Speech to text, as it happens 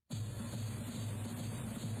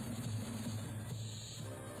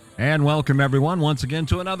And welcome, everyone, once again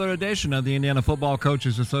to another edition of the Indiana Football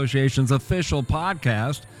Coaches Association's official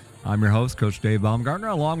podcast. I'm your host, Coach Dave Baumgartner,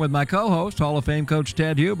 along with my co-host, Hall of Fame Coach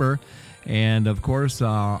Ted Huber. And, of course,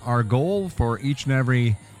 our goal for each and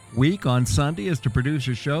every week on Sunday is to produce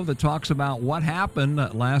a show that talks about what happened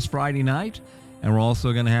last Friday night. And we're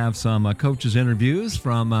also going to have some coaches' interviews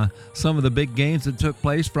from some of the big games that took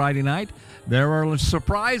place Friday night. There are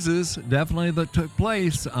surprises, definitely, that took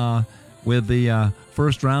place with the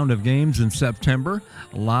first round of games in September.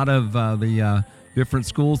 A lot of the different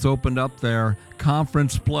schools opened up their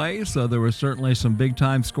conference play, so there were certainly some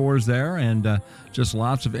big-time scores there and just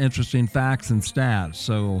lots of interesting facts and stats.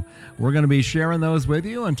 So we're going to be sharing those with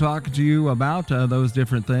you and talking to you about those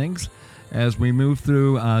different things as we move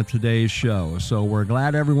through today's show. So we're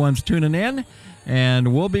glad everyone's tuning in,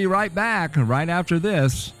 and we'll be right back right after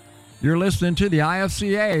this. You're listening to the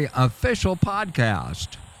IFCA official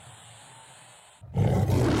podcast.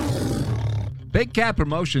 Big Cat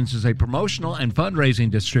Promotions is a promotional and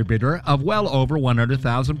fundraising distributor of well over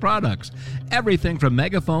 100,000 products. Everything from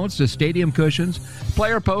megaphones to stadium cushions,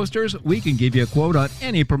 player posters, we can give you a quote on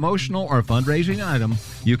any promotional or fundraising item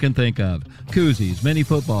you can think of. Koozies, mini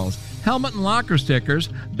footballs, helmet and locker stickers,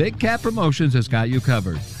 Big Cat Promotions has got you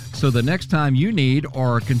covered. So the next time you need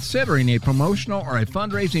or are considering a promotional or a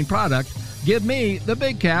fundraising product, give me, the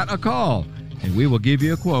Big Cat, a call. And we will give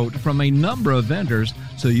you a quote from a number of vendors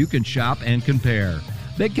so you can shop and compare.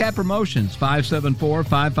 Big Cat Promotions,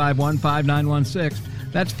 574-551-5916.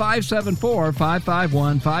 That's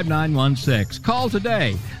 574-551-5916. Call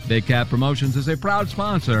today. Big Cat Promotions is a proud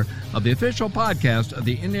sponsor of the official podcast of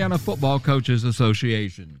the Indiana Football Coaches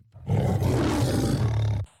Association.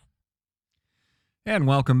 And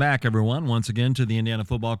welcome back, everyone, once again to the Indiana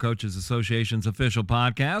Football Coaches Association's official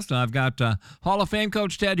podcast. I've got Hall of Fame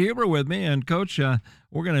Coach Ted Huber with me. And, Coach,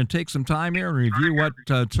 we're going to take some time here and review what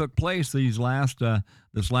took place this last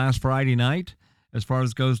Friday night as far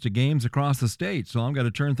as goes to games across the state. So I'm going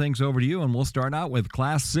to turn things over to you, and we'll start out with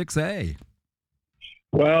Class 6A.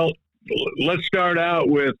 Well, let's start out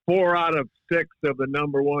with 4 out of 6 of the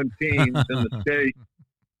number one teams in the state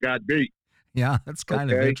got beat. Yeah, that's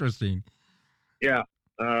kind of interesting. Yeah,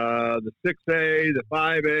 the 6A, the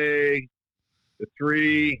 5A, the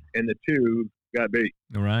 3, and the 2 got beat.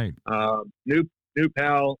 All right. New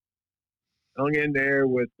Pal hung in there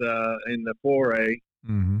with in the 4A,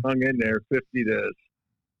 hung in there 50 to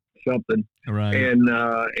something. All right.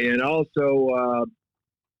 And also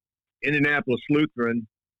Indianapolis Lutheran,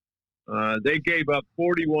 they gave up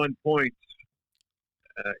 41 points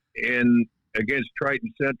against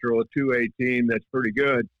Triton Central, a 2A team that's pretty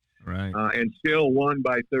good. Right. And still won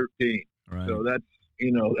by 13. Right. So that's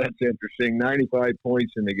interesting. 95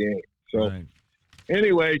 points in the game. So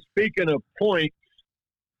anyway, speaking of points,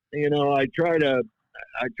 I try to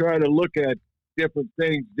look at different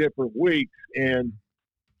things, different weeks, and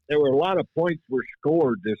there were a lot of points were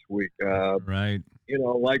scored this week. Right.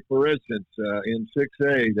 Like for instance, in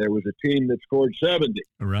 6A, there was a team that scored 70.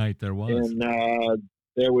 Right, there was. And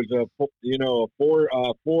there was a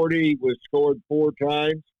 40 was scored 4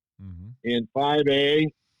 times. In 5A,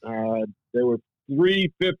 there were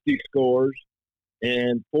 3 50 scores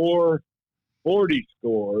and 4 40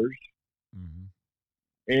 scores.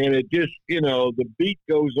 And it just, the beat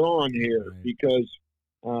goes on here because,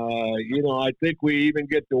 I think we even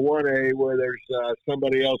get to 1A where there's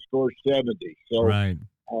somebody else scores 70. So, right.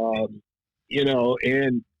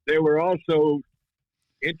 And there were also,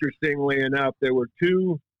 interestingly enough, there were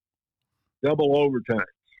 2 double overtimes.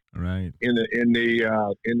 Right. In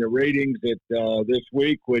the ratings this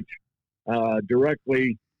week, which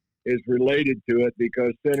directly is related to it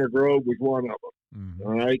because Center Grove was one of them.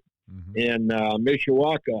 All right. And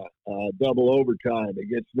Mishawaka double overtime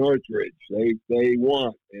against Northridge. They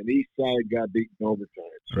won, and Eastside got beaten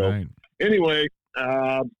overtime. So anyway,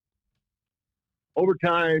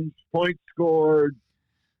 overtimes, points scored.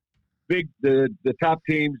 The top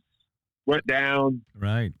teams went down.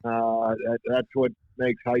 Right. That's what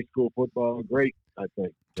makes high school football great, I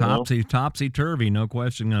think. Topsy-turvy, no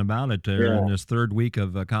question about it in this third week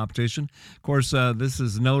of competition. Of course, this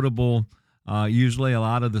is notable. Usually a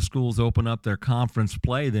lot of the schools open up their conference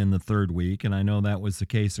play in the third week, and I know that was the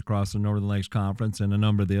case across the Northern Lakes Conference and a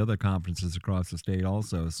number of the other conferences across the state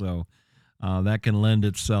also. So that can lend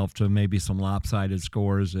itself to maybe some lopsided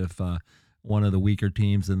scores if one of the weaker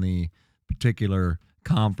teams in the particular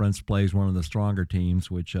conference plays one of the stronger teams,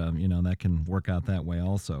 which that can work out that way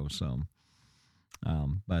also. So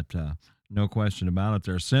but no question about it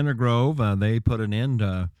there. Center Grove, they put an end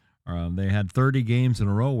they had 30 games in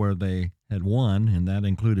a row where they had won, and that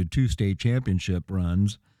included 2 state championship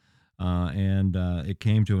runs. and it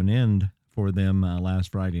came to an end for them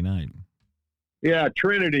last Friday night. Yeah,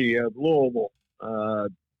 Trinity of Louisville.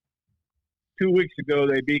 2 weeks ago,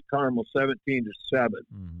 they beat Carmel 17-7.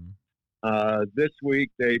 This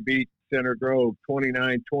week, they beat Center Grove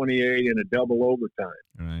 29-28 in a double overtime.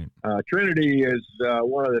 Right. Trinity is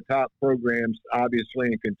one of the top programs,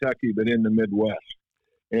 obviously, in Kentucky, but in the Midwest.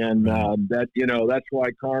 And that's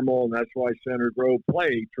why Carmel and that's why Center Grove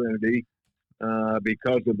play Trinity,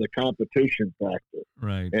 because of the competition factor.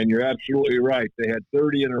 Right. And you're absolutely right. They had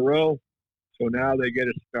 30 in a row, so now they get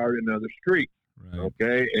to start another streak. Right.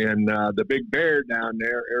 Okay, and the big bear down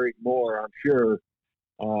there, Eric Moore, I'm sure,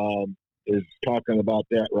 is talking about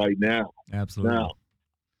that right now. Absolutely. Now,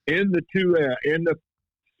 in the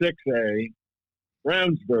 6A,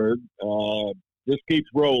 Brownsburg just keeps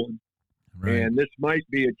rolling. Right. And this might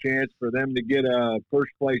be a chance for them to get a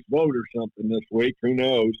first-place vote or something this week. Who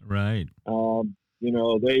knows? Right.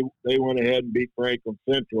 They went ahead and beat Franklin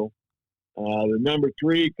Central. The number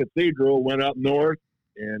 3, Cathedral, went up north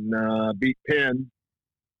and beat Penn.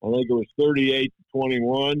 I think it was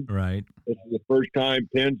 38-21. Right. This is the first time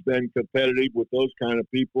Penn's been competitive with those kind of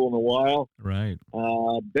people in a while. Right.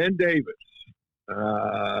 Ben Davis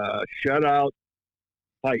shut out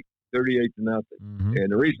Pike 38-0. Mm-hmm.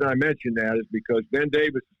 And the reason I mention that is because Ben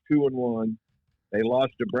Davis is 2-1. They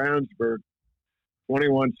lost to Brownsburg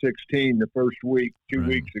 21-16 the first week, 2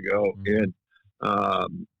 weeks ago. Mm-hmm.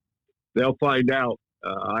 And they'll find out.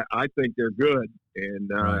 I think they're good. And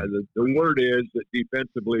the word is that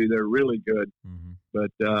defensively they're really good. Mm-hmm.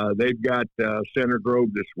 But they've got Center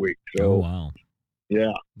Grove this week. So, wow.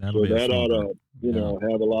 Yeah. That'll so that ought to,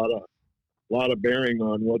 have a lot of bearing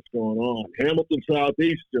on what's going on. Hamilton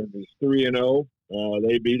Southeastern is 3-0.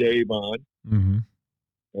 They beat Avon. Mm-hmm.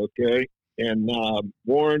 Okay. And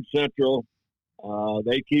Warren Central,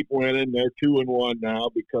 they keep winning. They're 2-1 now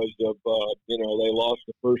because of they lost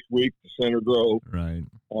the first week to Center Grove. Right.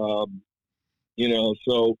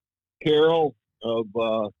 So Carroll of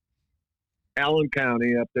Allen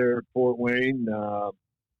County up there at Fort Wayne,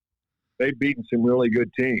 they've beaten some really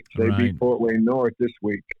good teams. They beat Fort Wayne North this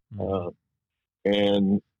week. Mm-hmm.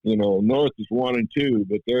 And North is 1-2,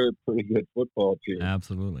 but they're a pretty good football team.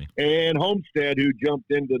 Absolutely. And Homestead, who jumped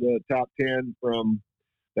into the top 10 from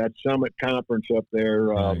that Summit Conference up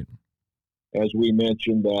there, as we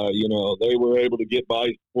mentioned, they were able to get by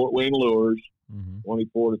Fort Wayne Lures,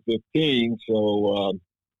 24-15. So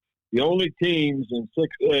the only teams in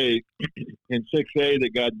 6A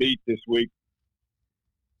that got beat this week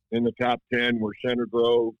in the top 10 were Center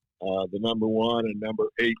Grove, the number 1, and number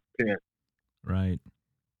 8, Penn. Right.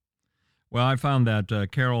 Well, I found that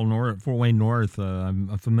Fort Wayne North,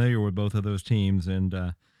 I'm familiar with both of those teams, and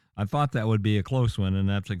I thought that would be a close one, and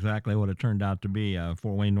that's exactly what it turned out to be.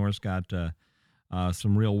 Fort Wayne North's got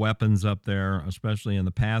some real weapons up there, especially in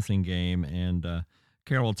the passing game, and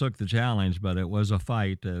Carroll took the challenge, but it was a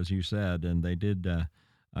fight, as you said, and they did.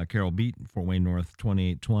 Carroll beat Fort Wayne North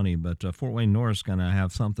 28-20, but Fort Wayne North's going to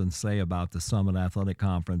have something to say about the Summit Athletic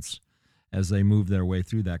Conference as they move their way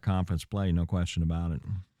through that conference play, no question about it.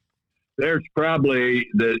 There's probably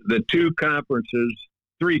the 3 conferences,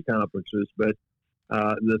 but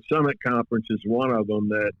the Summit Conference is one of them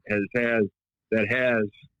that has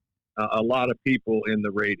a lot of people in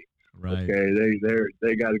the ratings. Right. Okay,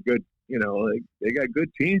 they got a good, they got good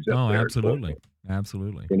teams up there. Absolutely.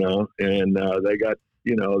 And they got,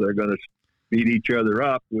 they're going to beat each other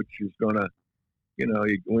up, which is going to,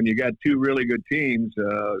 when you got 2 really good teams,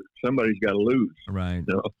 somebody's got to lose. Right.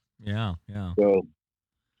 Yeah. So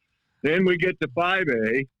then we get to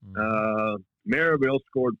 5A. Maryville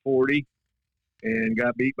scored 40 and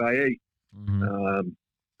got beat by 8. Mm-hmm.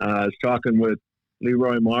 I was talking with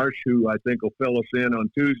Leroy Marsh, who I think will fill us in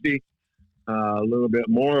on Tuesday, a little bit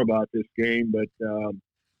more about this game, but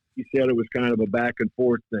he said it was kind of a back and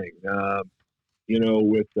forth thing,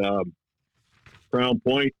 with Crown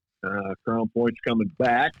Point. Crown Point's coming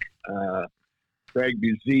back. Craig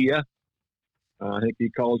Buzia, I think he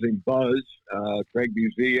calls him Buzz. Craig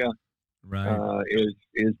Buzia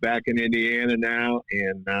is back in Indiana now,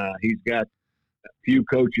 and he's got a few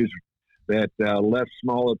coaches that left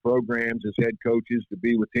smaller programs as head coaches to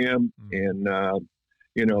be with him. And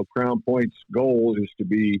Crown Point's goal is to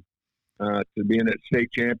be in a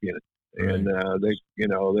state champion, and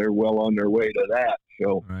they're well on their way to that.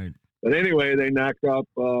 So. Right. But anyway, they knocked off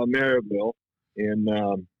Maryville, and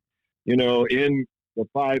in the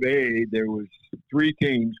 5A there was 3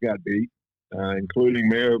 teams got beat, including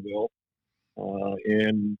Maryville,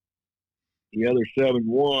 and the other 7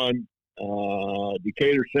 won.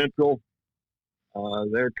 Decatur Central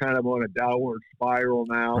they're kind of on a downward spiral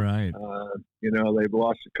now. Right. They've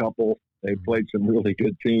lost a couple. They've played some really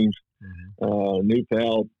good teams. New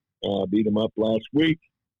Pal beat them up last week,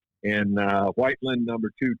 and Whiteland, number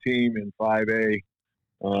 2 team in 5A,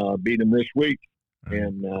 beat them this week.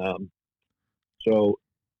 Right.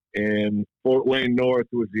 And Fort Wayne North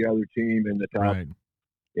was the other team in the top. Right.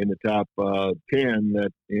 In the top 10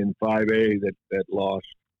 that in 5A that lost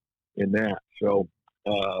in that. So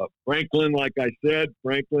Franklin, like I said,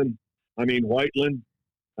 Whiteland.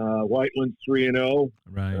 Whiteland's 3-0.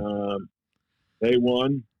 Right. They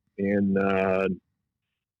won, and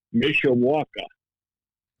Mishawaka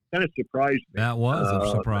kind of surprised me. That was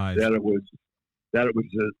a surprise. That it was that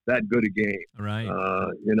good a game. Right.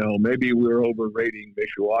 Maybe we're overrating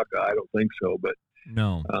Mishawaka. I don't think so, but.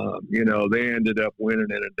 No. They ended up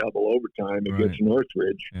winning in a double overtime against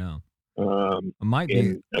Northridge. Yeah. Might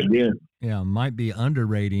be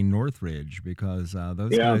underrating Northridge because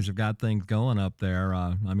those guys have got things going up there.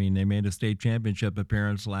 They made a state championship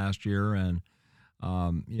appearance last year, and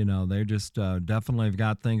they just definitely have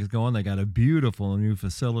got things going. They got a beautiful new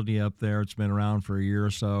facility up there. It's been around for a year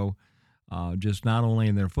or so. Just not only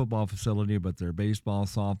in their football facility, but their baseball,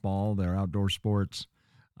 softball, their outdoor sports.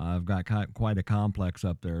 I've got quite a complex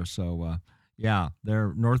up there. So,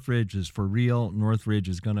 their Northridge is for real. Northridge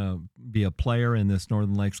is going to be a player in this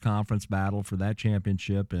Northern Lakes Conference battle for that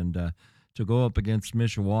championship. And to go up against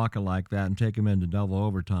Mishawaka like that and take them into double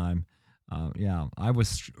overtime, I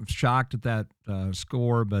was shocked at that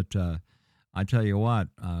score. But I tell you what,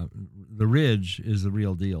 the Ridge is the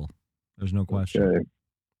real deal. There's no question. Okay.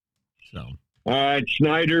 So. All right,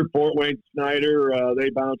 Fort Wayne Snyder,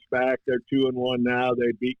 they bounced back. They're 2-1 now.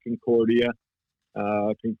 They beat Concordia.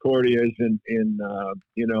 Concordia is in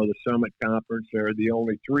the Summit Conference. They're the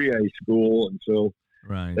only 3A school, and so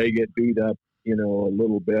they get beat up, a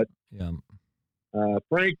little bit. Yeah.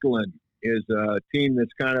 Franklin is a team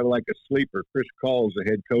that's kind of like a sleeper. Chris Call's the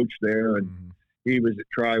head coach there, and he was at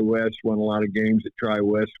Tri-West, won a lot of games at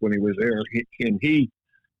Tri-West when he was there.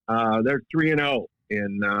 They're 3-0.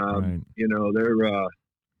 And, they're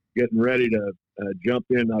getting ready to jump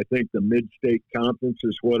in, I think, the Mid-State Conference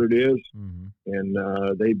is what it is. And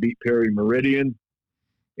they beat Perry Meridian,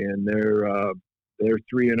 and they're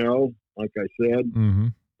 3-0, like I said.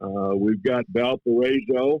 We've got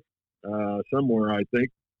Valparaiso somewhere, I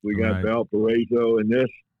think. We got Valparaiso in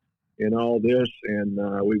all this, and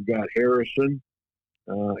we've got Harrison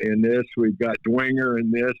in this. We've got Dwenger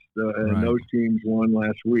in this, and those teams won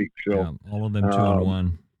last week. So all of them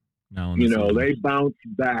 2-1 now. They bounced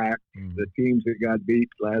back. The teams that got beat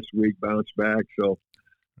last week bounced back. So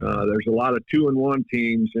there's a lot of 2-1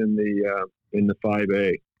 teams in the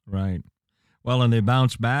 5A. Right. Well, and they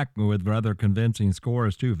bounced back with rather convincing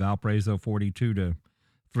scores too. Valparaiso 42-3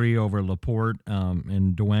 over LaPorte,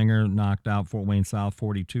 and Dwenger knocked out Fort Wayne South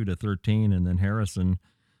 42-13, and then Harrison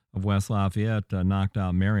of West Lafayette knocked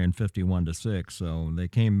out Marion 51-6. So they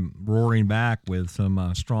came roaring back with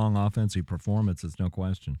some strong offensive performances, no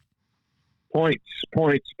question. Points.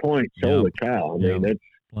 Yep. Holy cow! I mean, it's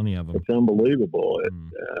plenty of them. It's unbelievable.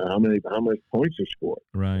 How much points are scored?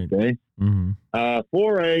 Right. Okay.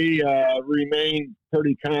 4A remained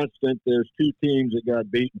pretty constant. There's 2 teams that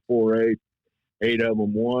got beaten 4A. 8 of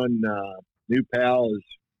them won. New Pal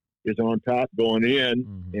is on top going in,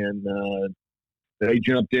 and they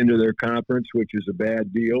jumped into their conference, which is a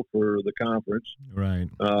bad deal for the conference. Right.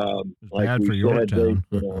 Like bad we for said, Yorktown.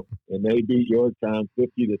 and they beat Yorktown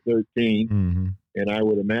 50-13. And I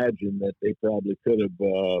would imagine that they probably could have.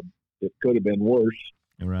 It could have been worse.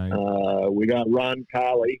 Right. We got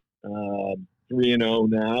RONCALLI, 3-0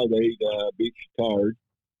 now. They beat Chittard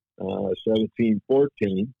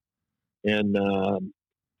 17-14, and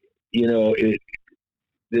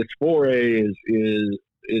this 4A is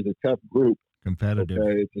a tough group. Competitive.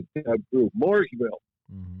 Okay, it's a tough group. Mooresville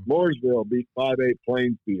beat 5A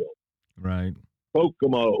Plainfield. Right.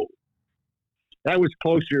 Kokomo. That was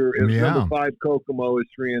closer. It was number 5 Kokomo is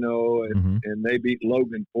 3-0, and they beat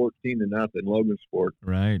Logan 14-0. Logansport.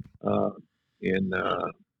 Right. And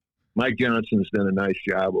Mike Johnson's done a nice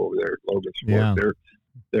job over there at Logansport. Yeah.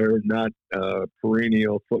 They're not a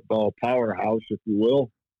perennial football powerhouse, if you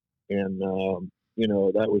will, and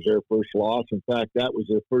that was their first loss. In fact, that was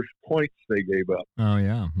their first points they gave up. Oh,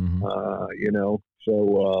 yeah.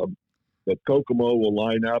 But Kokomo will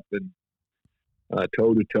line up and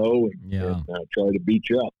toe-to-toe and try to beat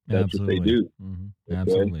you up. That's Absolutely. what they do. Okay?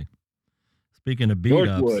 Absolutely. Speaking of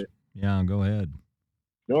beat-ups. Yeah, go ahead.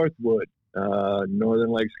 Northwood,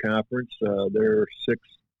 Northern Lakes Conference. They're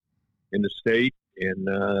 6th in the state, and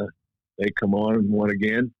they come on and won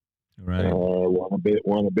again. Right.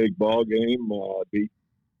 Won a big ball game. Beat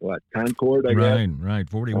Concord, I guess. Right.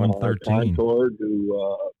 41-13. Concord,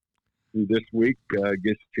 who this week gets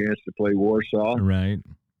a chance to play Warsaw. Right.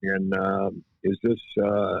 And is this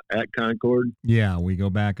at Concord? Yeah, we go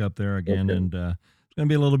back up there again, Okay. and it's going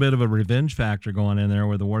to be a little bit of a revenge factor going in there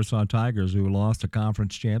with the Warsaw Tigers, who lost a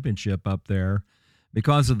conference championship up there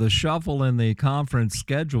because of the shuffle in the conference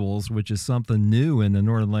schedules, which is something new in the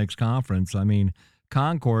Northern Lakes Conference. I mean,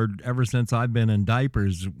 Concord, ever since I've been in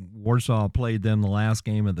diapers, Warsaw played them the last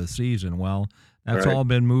game of the season. Well, that's all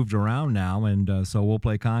been moved around now, and so we'll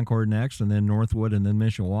play Concord next, and then Northwood, and then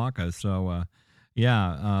Mishawaka. So,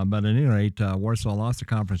 but at any rate, Warsaw lost the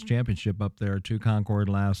conference championship up there to Concord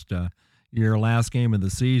last year, last game of the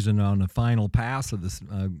season on the final pass of this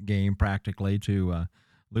game practically to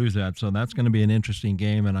lose that. So that's going to be an interesting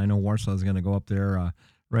game, and I know Warsaw is going to go up there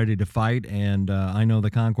ready to fight, and I know the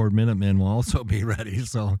Concord Minutemen will also be ready,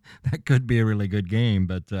 so that could be a really good game.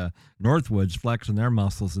 But Northwood's flexing their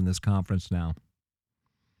muscles in this conference now.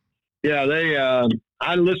 Yeah,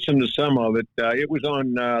 I listened to some of it. It was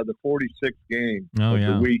on the 46th game of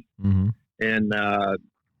the week, and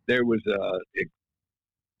there was a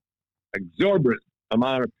exorbitant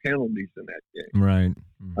amount of penalties in that game. Right.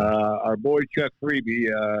 Our boy Chuck Freeby,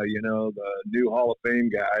 the new Hall of Fame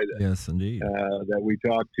guy. Yes, indeed. That we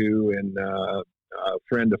talked to, and a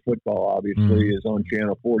friend of football, obviously, is on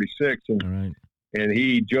Channel 46. And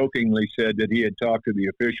he jokingly said that he had talked to the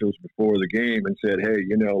officials before the game and said, "Hey,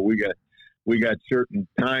 we got certain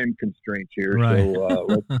time constraints here,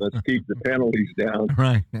 so let's keep the penalties down."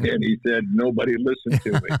 Right. And he said nobody listened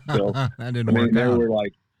to me. So that didn't work out. They were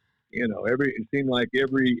like, it seemed like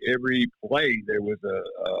every play there was a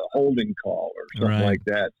holding call or something like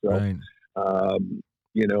that. So,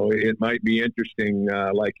 it might be interesting,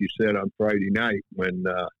 like you said, on Friday night when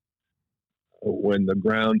the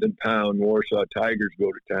ground and pound Warsaw Tigers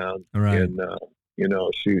go to town, and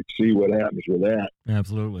see what happens with that.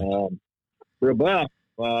 Absolutely. Rebuff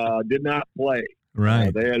did not play.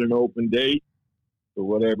 Right. They had an open date for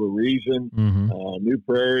whatever reason. New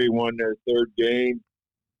Prairie won their third game.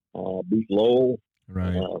 Beat Lowell.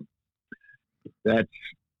 Right. That's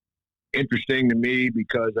interesting to me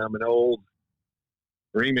because I'm an old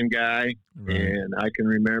Freeman guy, and I can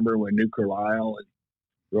remember when New Carlisle and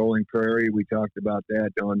Rolling Prairie, we talked about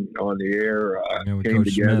that on the air, came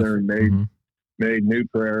together and made New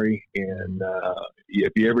Prairie. And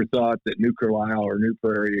if you ever thought that New Carlisle or New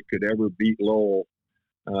Prairie could ever beat Lowell,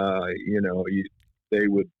 they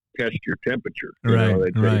would test your temperature.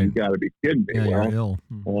 They'd say, "You got to be kidding me." Yeah, you're ill.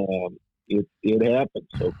 It happened.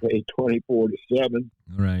 Okay, 24-7.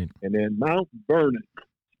 Right. And then Mount Vernon,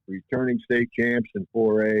 returning state champs in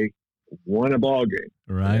 4A, won a ball game.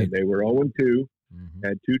 Right. And they were 0-2.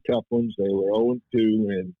 Had two tough ones. They were 0-2,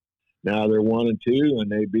 and now they're 1-2,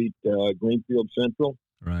 and they beat Greenfield Central.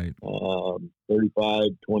 Right.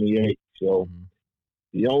 35-28. So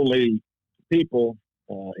the only people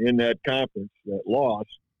in that conference that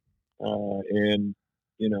lost, and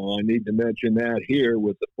I need to mention that here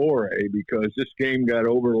with the 4A because this game got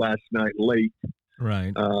over last night late.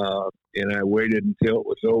 Right. And I waited until it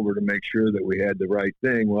was over to make sure that we had the right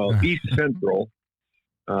thing. Well, East Central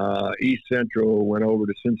went over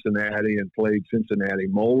to Cincinnati and played Cincinnati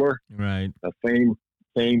Moeller. Right. A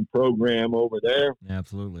famed program over there.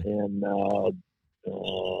 Absolutely. And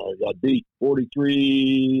got beat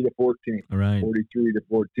 43-14. Right.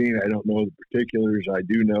 43-14. I don't know the particulars. I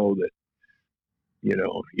do know that, you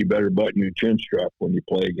better button your chin strap when you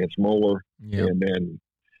play against Moeller. Yep. And then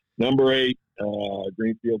number 8,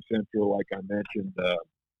 Greenfield Central, like I mentioned,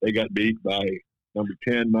 they got beat by number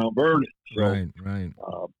 10, Mount Vernon. So, right.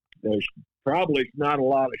 There's probably not a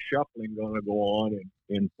lot of shuffling going to go on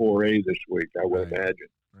in 4A this week, I would imagine.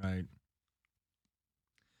 Right.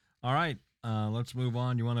 All right. Let's move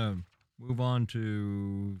on. You want to move on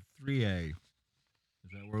to 3A? Is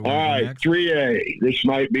that where we All right, next? 3A. This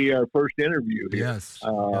might be our first interview here. Yes.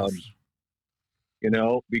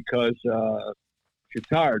 Because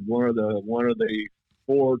Chittard, one of the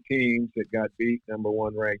 4 teams that got beat, number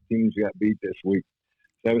 1 ranked teams got beat this week,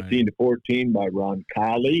 17-14 by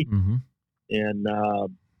Roncalli. And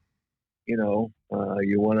you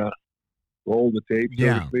want to roll the tape, so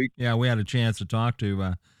to speak? Yeah, we had a chance to talk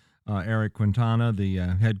to Eric Quintana, the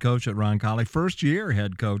head coach at Roncalli, first-year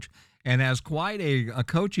head coach, and has quite a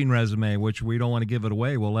coaching resume, which we don't want to give it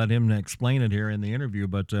away. We'll let him explain it here in the interview,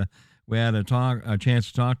 but we had a chance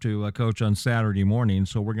to talk to a coach on Saturday morning,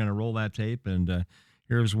 so we're going to roll that tape, and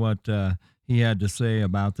here's what he had to say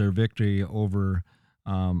about their victory over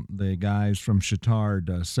the guys from Chittard,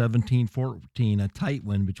 17-14, a tight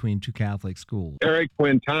win between two Catholic schools. Eric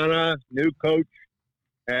Quintana, new coach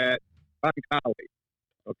at RONCALLI.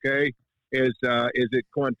 Okay, is it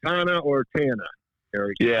Quintana or Tana,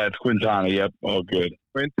 Eric? Yeah, it's Quintana. Yep, all good.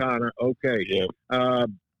 Quintana. Okay. Yep.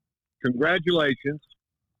 Congratulations.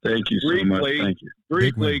 Thank you so much. Thank you.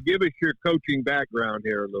 Briefly, give us your coaching background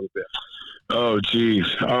here a little bit. Oh, geez.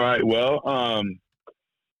 All right. Well,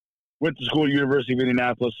 went to school at University of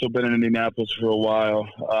Indianapolis, so been in Indianapolis for a while,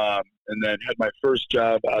 and then had my first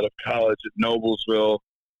job out of college at Noblesville.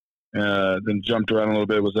 Then jumped around a little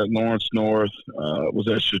bit. Was at Lawrence North. Was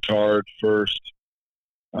at Chittard first,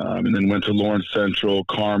 and then went to Lawrence Central,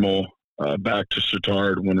 Carmel, back to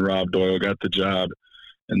Chittard when Rob Doyle got the job.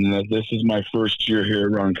 And this is my first year here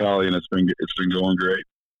at RONCALLI, and it's been going great.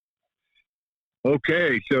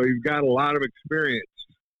 Okay, so you've got a lot of experience.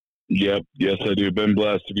 Yep, yes I do. Been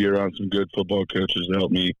blessed to be around some good football coaches to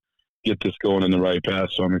help me get this going in the right path.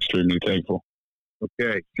 So I'm extremely thankful.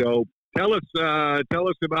 Okay, so tell us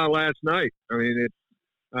about last night. I mean, it's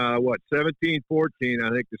 17-14, I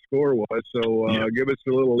think the score was. So give us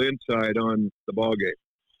a little insight on the ball game.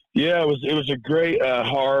 Yeah, it was a great,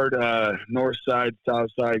 hard north side, south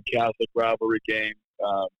side Catholic rivalry game.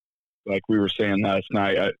 Like we were saying last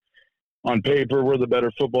night, on paper we're the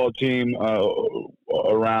better football team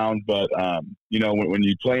around, but when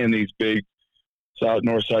you play in these big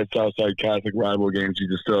north side, south side Catholic rivalry games, you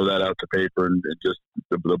just throw that out to paper, and just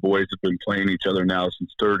the boys have been playing each other now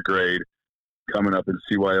since third grade, coming up in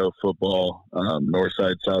CYO football, north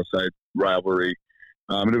side, south side rivalry.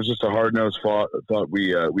 And it was just a hard-nosed thought.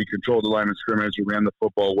 We controlled the line of scrimmage. We ran the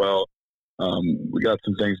football well. We got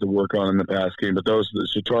some things to work on in the past game, but the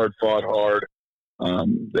Chittard fought hard.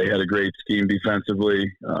 They had a great scheme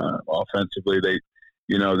defensively. Offensively,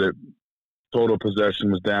 their total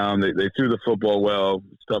possession was down. They threw the football well,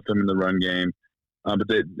 stuffed them in the run game. But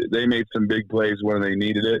they made some big plays when they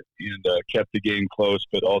needed it and kept the game close,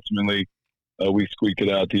 but ultimately we squeaked it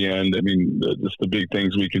out at the end. I mean, just the big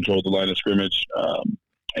things, we controlled the line of scrimmage,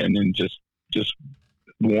 and then just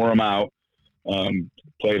wore them out.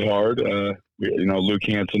 Played hard. Luke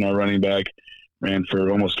Hansen, our running back, ran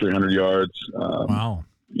for almost 300 yards. Wow.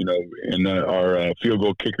 And our field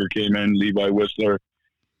goal kicker came in, Levi Whistler,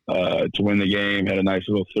 to win the game. Had a nice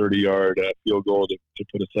little 30-yard field goal to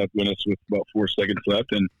put us up, win us with about 4 seconds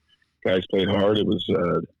left, and guys played hard. It was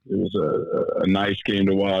a nice game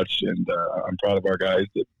to watch, and I'm proud of our guys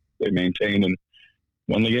that they maintained and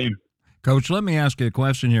won the game. Coach, let me ask you a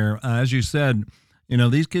question here. As you said,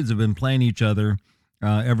 these kids have been playing each other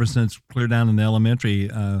ever since clear down in the elementary.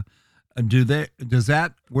 Does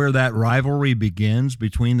that where that rivalry begins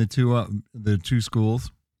between the two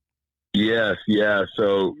schools? Yes, yeah.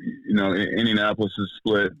 So Indianapolis is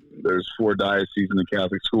split. There's 4 dioceses in the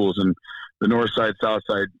Catholic schools, and the north side, south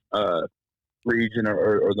side region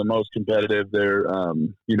are the most competitive. They're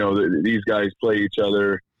these guys play each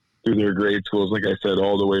other through their grade schools, like I said,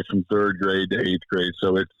 all the way from 3rd grade to 8th grade.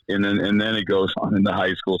 So it's and then it goes on into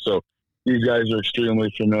high school. So these guys are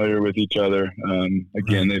extremely familiar with each other.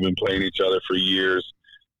 Again, they've been playing each other for years,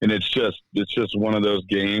 and it's just one of those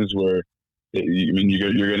games where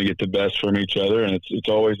you're going to get the best from each other, and it's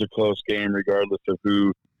always a close game regardless of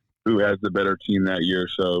who has the better team that year.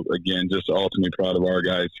 So again, just ultimately proud of our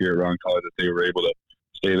guys here at RONCALLI that they were able to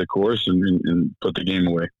stay the course and put the game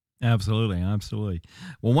away. Absolutely.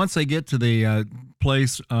 Well, once they get to the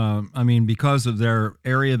place, because of their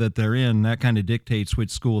area that they're in, that kind of dictates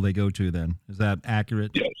which school they go to then. Is that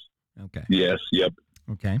accurate? Yes. Okay. Yes. Yep.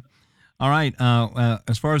 Okay. All right.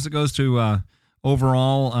 As far as it goes to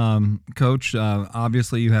overall, Coach,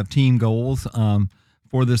 obviously you have team goals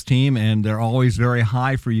for this team, and they're always very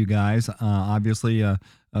high for you guys. Obviously,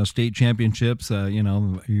 state championships,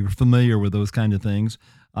 you're familiar with those kind of things.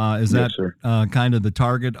 Is that kind of the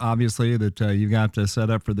target, obviously, that you've got to set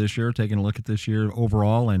up for this year, taking a look at this year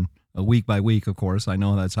overall and week by week, of course? I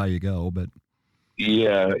know that's how you go, but.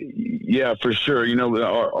 Yeah, for sure.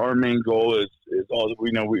 Our main goal is all,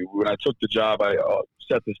 when I took the job, I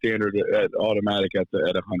set the standard at automatic at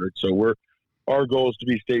 100. So our goal is to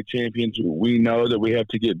be state champions. We know that we have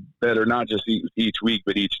to get better, not just each week,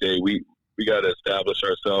 but each day. We got to establish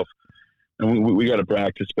ourselves, and we got to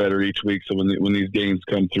practice better each week. So when these games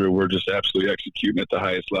come through, we're just absolutely executing at the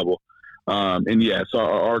highest level. So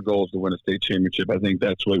our goal is to win a state championship. I think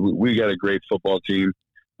that's what we got a great football team.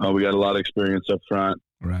 We got a lot of experience up front.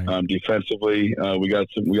 Right. Defensively, we got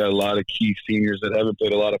a lot of key seniors that haven't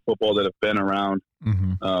played a lot of football that have been around.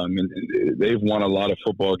 Mm-hmm. And they've won a lot of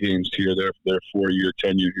football games here. Their 4-year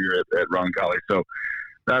tenure here at RONCALLI. So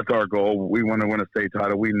that's our goal. We want to win a state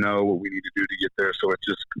title. We know what we need to do to get there, so it's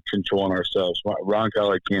just controlling ourselves.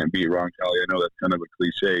 RONCALLI can't beat RONCALLI. I know that's kind of a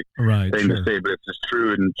cliche thing to say, but it's just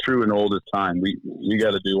true and old as time. We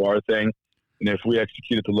got to do our thing, and if we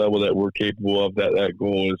execute at the level that we're capable of, that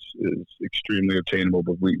goal is extremely obtainable.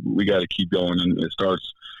 But we got to keep going, and it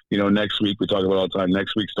starts. Next week, we talk about all the time.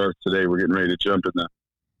 Next week starts today. We're getting ready to jump in the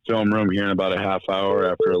film room here in about a half hour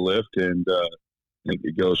after a lift, and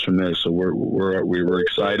it goes from there. So we're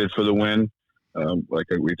excited for the win. Like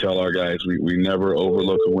we tell our guys, we never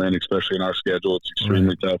overlook a win, especially in our schedule. It's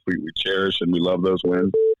extremely tough. We cherish and we love those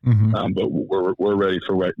wins. Mm-hmm. But we're ready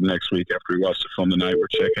for next week after we watch the film tonight. We're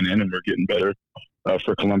checking in and we're getting better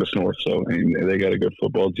for Columbus North. So they got a good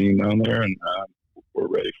football team down there, and we're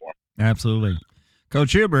ready for them. Absolutely.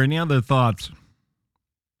 Coach Huber, any other thoughts?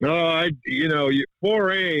 No,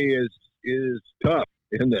 4A is tough,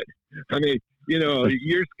 isn't it? I mean,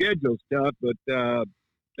 your schedule's tough, but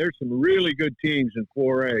there's some really good teams in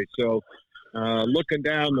 4A. So looking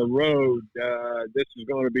down the road, this is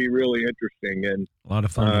going to be really interesting. And a lot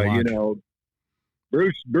of fun to watch.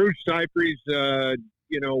 Bruce Cypress,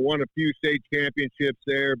 won a few state championships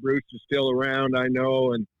there. Bruce is still around, I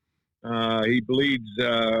know, and he bleeds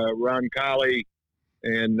RONCALLI.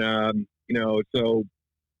 And, so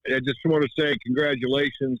I just want to say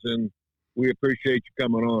congratulations, and we appreciate you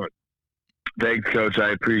coming on. Thanks, Coach. I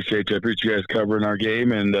appreciate you. I appreciate you guys covering our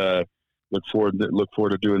game, and look forward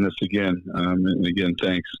to doing this again. And again,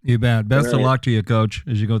 thanks. You bet. Best of luck to you, Coach,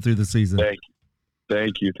 as you go through the season.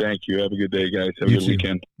 Thank you. Have a good day, guys. Have a good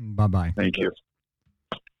weekend. Bye-bye. Thank you.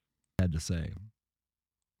 Had to say.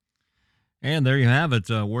 And there you have it,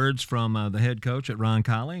 words from the head coach at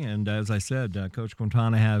RONCALLI. And as I said, Coach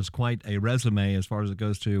Quintana has quite a resume as far as it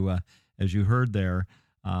goes to, as you heard there,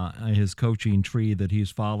 his coaching tree that he's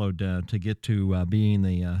followed to get to being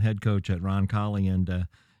the head coach at RONCALLI. And,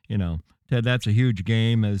 Ted, that's a huge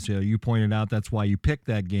game. As you pointed out, that's why you picked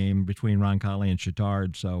that game between RONCALLI and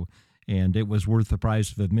Chittard. So, and it was worth the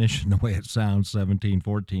price of admission the way it sounds,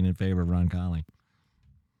 17-14 in favor of RONCALLI.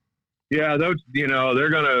 Yeah, those they're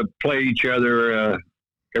going to play each other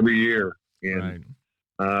every year, and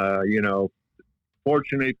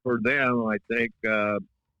fortunately for them, I think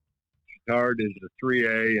Chittard is a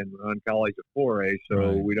 3A and RONCALLI's a 4A,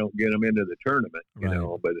 so we don't get them into the tournament,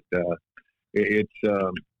 But it's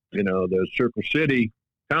the Circle City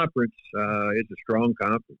Conference is a strong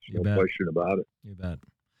conference, no question about it. You bet.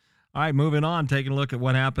 All right, moving on, taking a look at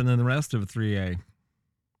what happened in the rest of 3A.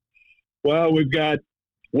 Well, we've got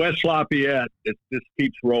West Lafayette, it just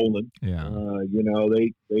keeps rolling. Yeah.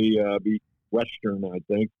 They beat Western, I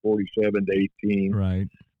think, 47-18. Right.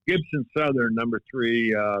 Gibson Southern, number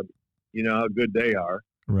 3, how good they are.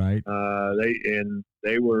 Right.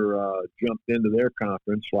 They were jumped into their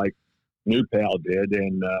conference like New Pal did,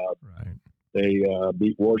 and they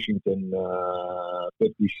beat Washington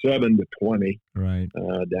 57-20. Right.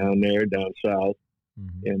 Down south.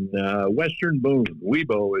 Mm-hmm. And Western Boone,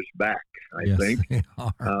 Weibo is back, I think. They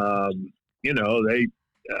are.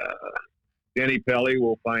 Denny Pelly,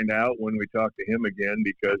 we'll find out when we talk to him again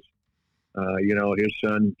because, his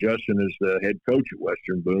son Justin is the head coach at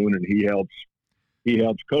Western Boone, and he helps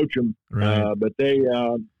coach them. Right. But they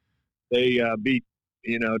beat,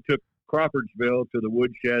 took Crawfordsville to the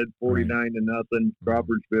woodshed, 49-0.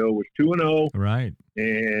 Crawfordsville was 2-0. Right.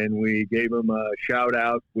 And we gave them a shout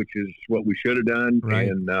out, which is what we should have done. Right.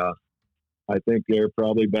 And I think they're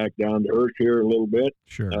probably back down to earth here a little bit.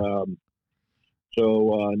 Sure.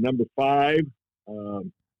 So number 5,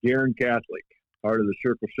 Guerin Catholic, part of the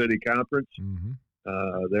Circle City Conference. Mm-hmm.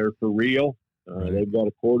 They're for real. They've got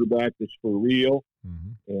a quarterback that's for real.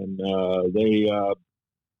 Mm-hmm. And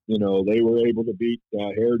they were able to beat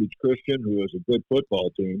Heritage Christian, who is a good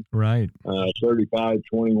football team. Right. 35-21.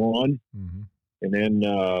 Mm-hmm. And then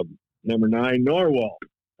number 9, Norwalk,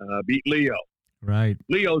 beat Leo. Right.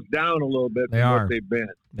 Leo's down a little bit from what they've been.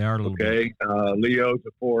 They are a little bit. Leo's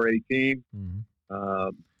a 4A team. Mm-hmm.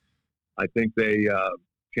 I think they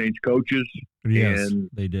changed coaches. Yes, and,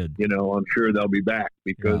 they did. I'm sure they'll be back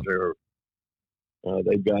because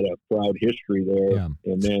they've got a proud history there. Yeah.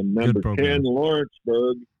 And then number 10,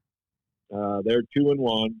 Lawrenceburg. They're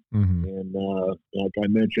 2-1, mm-hmm. And like I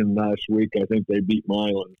mentioned last week, I think they beat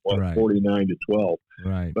Milan 49-12.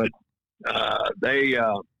 Right. But they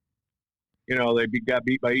got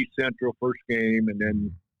beat by East Central first game, and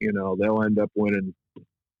then they'll end up winning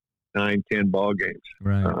 9-10 ball games.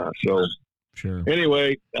 Right. So sure.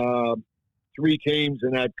 Anyway, 3 teams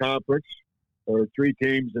in that conference, or 3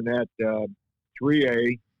 teams in that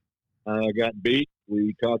 3A got beat.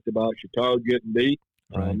 We talked about Chicago getting beat.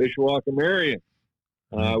 Right. Mishawaka Marion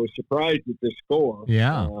I was surprised at the score.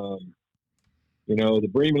 Yeah. The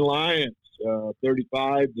Bremen Lions,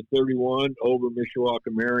 35-31 over Mishawaka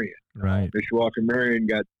Marion. Right. Mishawaka Marion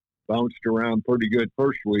got bounced around pretty good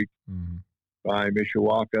first week by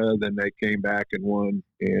Mishawaka. Then they came back and won.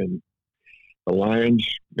 And the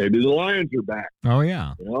Lions are back. Oh,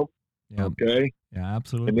 yeah. Yeah. Okay. Yeah,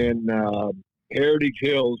 absolutely. And then Heritage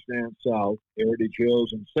Hills down south, Heritage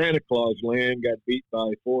Hills and Santa Claus Land got beat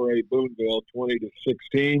by 4A Boonville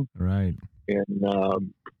 20-16. Right. And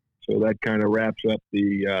so that kind of wraps up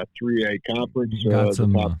the 3A conference, got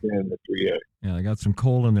some, the top 10, the 3A. Yeah, they got some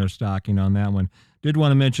coal in their stocking on that one. Did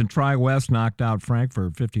want to mention Tri-West knocked out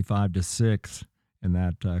Frankfurt 55-6 in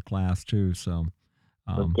that class too. So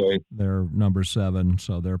they're number 7,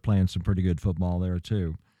 so they're playing some pretty good football there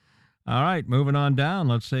too. All right, moving on down.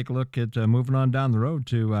 Let's take a look at moving on down the road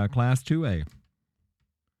to Class 2A.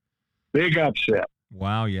 Big upset.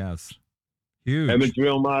 Wow, yes. Huge.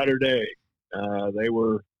 Evansville Mater Dei. They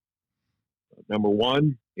were number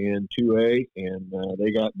 1 in 2A, and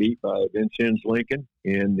they got beat by Vincennes Lincoln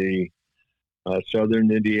in the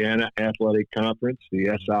Southern Indiana Athletic Conference,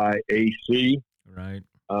 the SIAC. Right.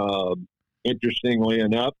 Interestingly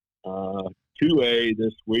enough, 2A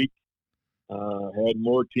this week had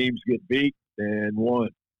more teams get beat than one,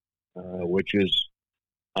 which is,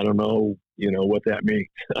 I don't know, what that means.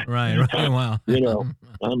 Right. Wow.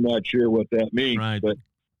 I'm not sure what that means. Right. But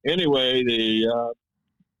anyway, the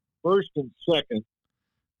first and second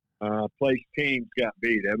place teams got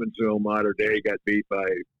beat. Evansville Mater Dei got beat by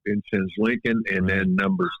Vincennes Lincoln, and then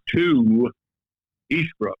number 2,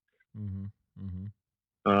 Eastbrook,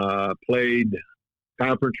 played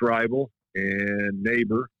conference rival and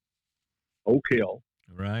neighbor Oak Hill.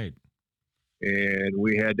 Right. And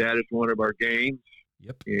we had that as one of our games.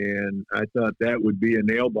 Yep. And I thought that would be a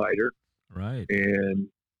nail biter. Right. And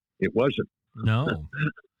it wasn't. No.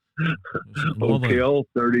 Oak Hill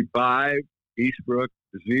 35, Eastbrook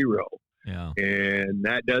 0. Yeah. And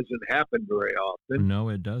that doesn't happen very often. No,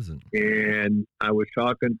 it doesn't. And I was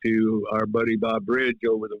talking to our buddy Bob Bridge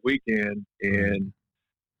over the weekend, and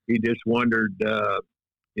he just wondered,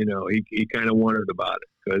 he kind of wondered about it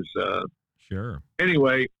because, sure.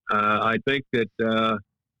 Anyway, I think that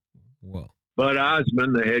Bud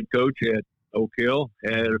Osmond, the head coach at Oak Hill,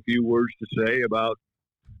 had a few words to say about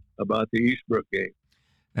the Eastbrook game.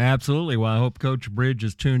 Absolutely. Well, I hope Coach Bridge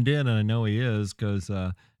is tuned in, and I know he is, because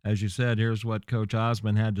as you said, here's what Coach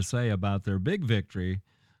Osmond had to say about their big victory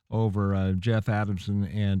over Jeff Adamson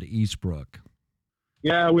and Eastbrook.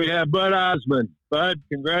 Yeah, we have Bud Osmond. Bud,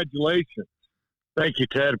 congratulations. Thank you,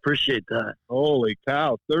 Ted. Appreciate that. Holy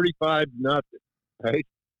cow, 35-0, right?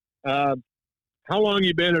 How long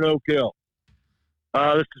you been at Oak Hill?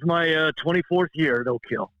 This is my 24th year at Oak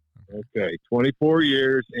Hill. Okay, 24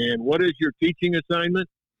 years. And what is your teaching assignment?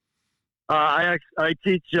 I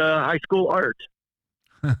teach high school art.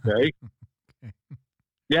 Okay.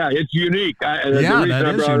 Yeah, it's unique. The reason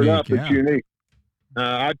I brought unique, it up, it's unique.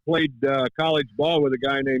 I played college ball with a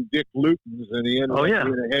guy named Dick Lutens, and he ended up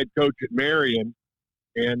being a head coach at Marion,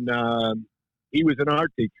 and he was an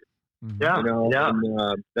art teacher. Yeah,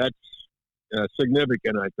 And, that's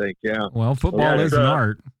significant, I think. Yeah. Well, football is an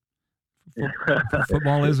art.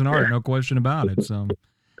 Football is an art, no question about it. So,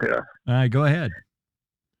 yeah. All right, go ahead.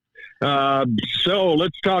 So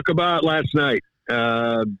let's talk about last night.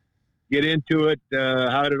 Get into it.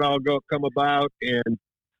 How did it all come about? And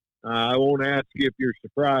I won't ask you if you're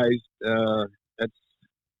surprised. That's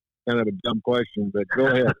kind of a dumb question, but go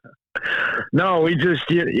ahead. No, we just,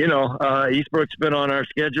 Eastbrook's been on our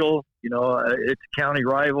schedule. It's a county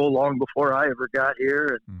rival long before I ever got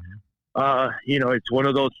here. And, it's one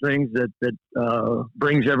of those things that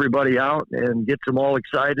brings everybody out and gets them all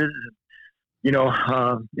excited.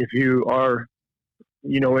 If you are,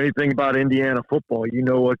 anything about Indiana football,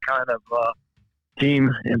 what kind of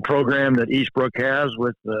team and program that Eastbrook has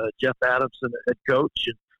with Jeff Adamson, the head coach.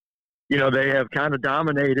 And, they have kind of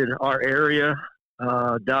dominated our area,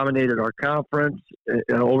 dominated our conference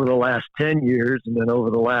over the last 10 years, and then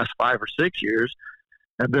over the last 5 or 6 years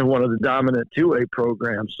have been one of the dominant 2A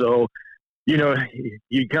programs. So, you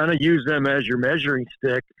kind of use them as your measuring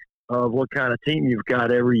stick of what kind of team you've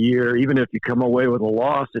got every year. Even if you come away with a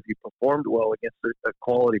loss, if you performed well against a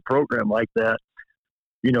quality program like that,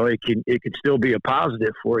 it can still be a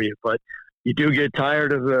positive for you. But you do get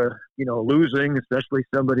tired of losing, especially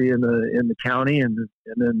somebody in the county and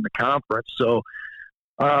then the conference. So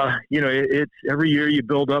it's every year you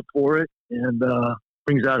build up for it, and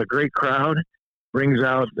brings out a great crowd, brings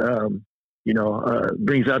out the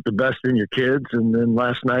best in your kids. And then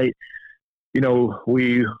last night,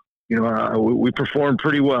 we performed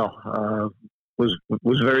pretty well.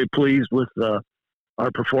 was very pleased with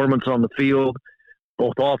our performance on the field,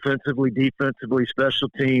 both offensively, defensively, special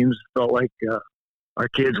teams. Felt like our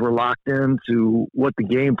kids were locked into what the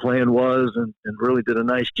game plan was and really did a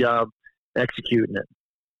nice job executing it.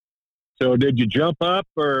 So did you jump up,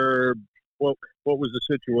 or what was the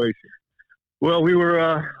situation? Well, we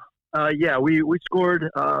were, we scored.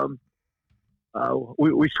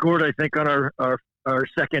 We scored, I think, on our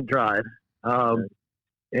second drive.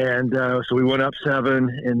 And so we went up 7,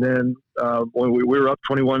 and then when we were up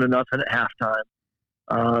 21-0 at halftime.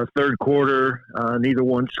 Third quarter, neither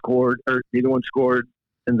one scored,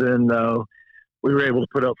 and then we were able to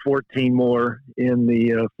put up 14 more in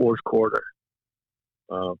the fourth quarter.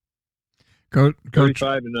 Coach,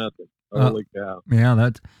 35-0. Holy cow! Yeah,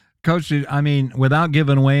 that's Coach. I mean, without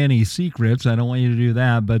giving away any secrets, I don't want you to do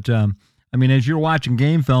that. But I mean, as you're watching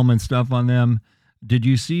game film and stuff on them, did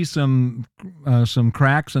you see some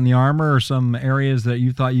cracks in the armor or some areas that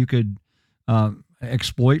you thought you could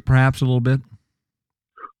exploit perhaps a little bit?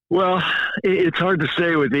 Well, it's hard to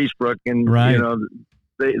say with Eastbrook, and right.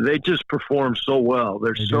 They just perform so well.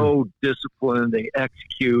 They're so disciplined. They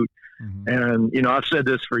execute, and I've said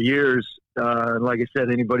this for years. Like I said,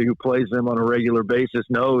 anybody who plays them on a regular basis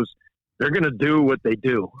knows they're going to do what they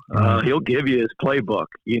do. He'll give you his playbook.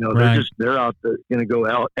 They're out there going to go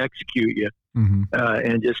out, execute you,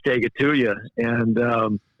 and just take it to you.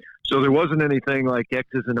 And so there wasn't anything like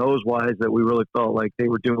X's and O's wise that we really felt like they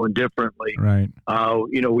were doing differently. Right.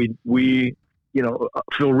 We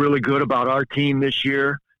feel really good about our team this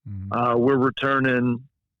year. We're returning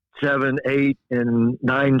 7, 8, and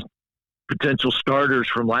 9 potential starters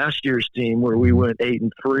from last year's team where we went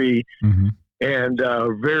 8-3, and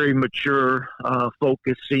very mature,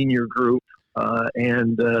 focused senior group,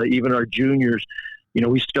 and even our juniors.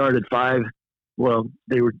 We started 5. Well,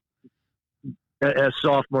 they were as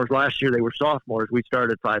sophomores last year. They were sophomores. We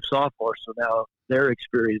started 5 sophomores, so now they're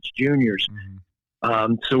experienced juniors.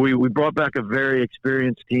 So we brought back a very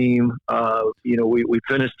experienced team. We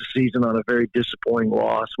finished the season on a very disappointing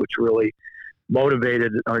loss, which really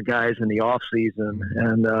motivated our guys in the off season.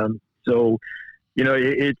 And so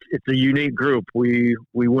it's a unique group. We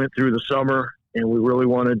went through the summer and we really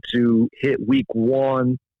wanted to hit week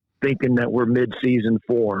 1 thinking that we're mid-season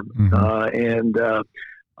form. And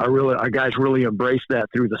our guys really embraced that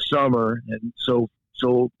through the summer. And so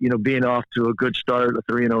being off to a good start, a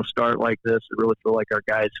 3-0 start like this, I really feel like our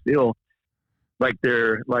guys feel like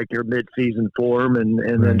they're mid-season form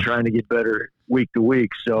and then trying to get better week to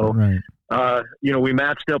week. So, we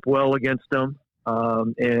matched up well against them.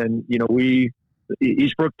 And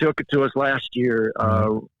Eastbrook took it to us last year,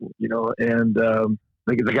 and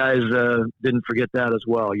the guys didn't forget that as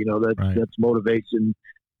well. That's motivation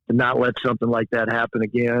to not let something like that happen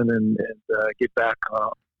again and get back,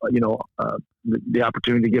 the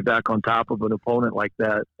opportunity to get back on top of an opponent like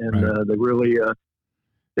that. And they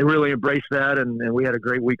really embraced that, and we had a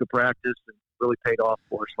great week of practice and really paid off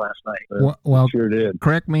for us last night. Well, sure did.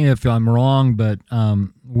 Correct me if I'm wrong, but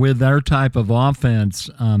with their type of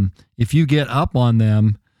offense, if you get up on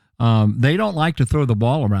them, they don't like to throw the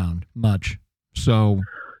ball around much. So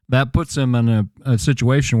that puts them in a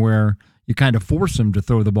situation where you kind of force them to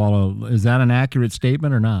throw the ball. Is that an accurate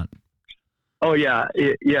statement or not? Oh yeah.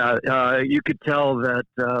 You could tell that,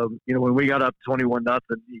 when we got up 21-0,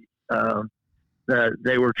 that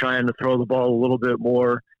they were trying to throw the ball a little bit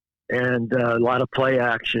more and a lot of play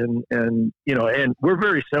action, and we're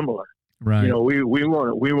very similar. Right. We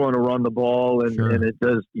want to run the ball, and it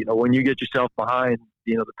does, when you get yourself behind,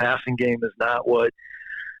 the passing game is not what,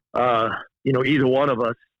 either one of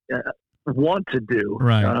us want to do.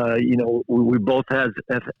 Right. We both have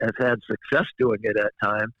had success doing it at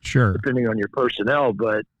times. Sure. Depending on your personnel,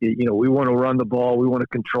 but we want to run the ball, we want to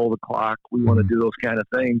control the clock, we want to do those kind of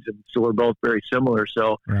things, and so we're both very similar.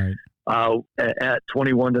 So, at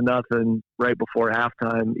 21-0 right before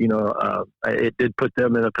halftime, it did put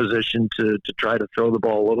them in a position to try to throw the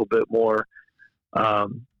ball a little bit more.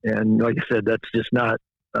 And like I said, that's just not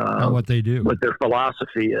what they do, what their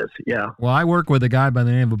philosophy is. Yeah. Well, I work with a guy by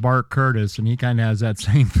the name of Bart Curtis, and he kind of has that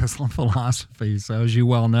same philosophy. So, as you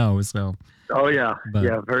well know, so. Oh yeah,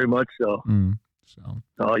 very much so.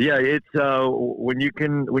 It's when you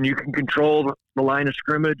can control the line of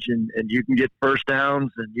scrimmage and you can get first downs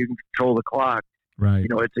and you can control the clock. Right.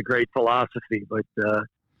 It's a great philosophy, but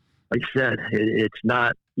like I said, it's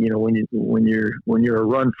not. When you're a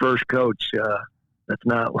run first coach, that's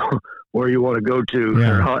not where you want to go to.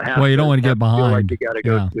 Yeah. Well, you don't want to get behind. Like you got to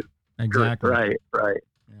go to. Exactly. Right.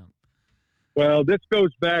 Yeah. Well, this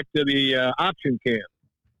goes back to the option camp.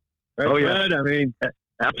 Right, oh yeah. Fred? I mean,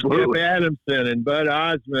 Absolutely. Jeff Adamson and Bud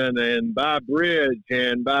Ozmum and Bob Ridge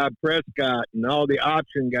and Bob Prescott and all the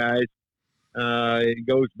option guys. It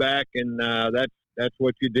goes back, and that's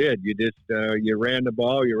what you did. You just you ran the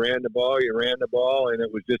ball, and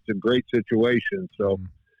it was just a great situation. So,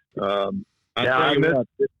 I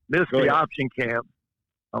missed the option camp.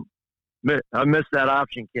 I missed that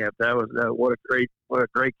option camp. That was what a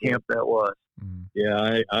great camp that was.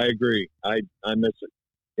 Yeah, I agree. I miss it.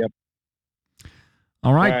 Yep.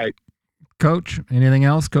 All right. Coach, anything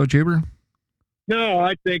else, Coach Huber? No,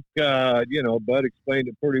 I think Bud explained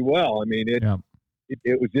it pretty well. I mean, it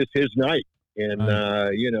was just his night, and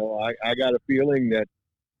I got a feeling that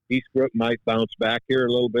Eastbrook might bounce back here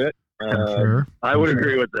a little bit. Sure. I would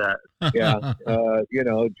agree with that. Yeah,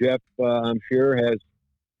 Jeff, I'm sure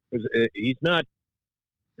he's not.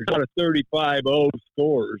 There's not a 35-0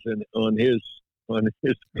 scores on his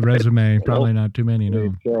resume. Probably not too many.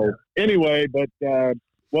 No. So anyway, but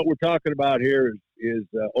what we're talking about here is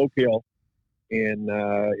Oak Hill. And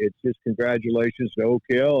it's just congratulations to Oak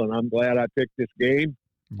Hill, and I'm glad I picked this game.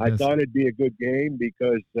 Yes. I thought it'd be a good game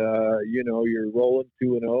because you're rolling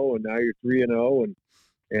 2-0, and now you're 3-0,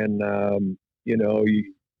 and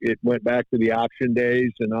it went back to the option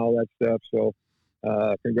days and all that stuff. So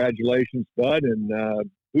congratulations, Bud. And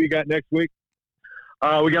who you got next week?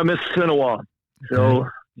 We got Mississinawa. So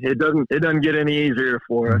it doesn't get any easier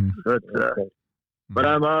for us, but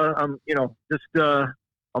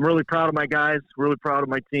I'm really proud of my guys, really proud of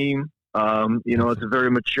my team. It's a very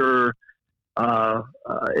mature,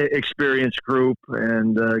 experienced group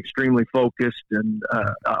and extremely focused. And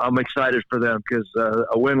I'm excited for them because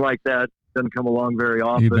a win like that doesn't come along very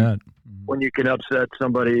often. You bet. When you can upset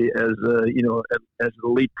somebody as an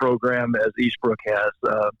elite program as Eastbrook has.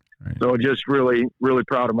 Right. So just really, really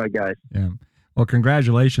proud of my guys. Yeah. Well,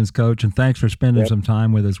 congratulations, Coach, and thanks for spending some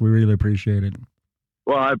time with us. We really appreciate it.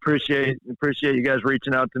 Well, I appreciate you guys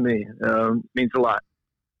reaching out to me. It means a lot.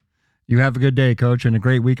 You have a good day, Coach, and a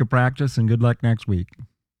great week of practice, and good luck next week.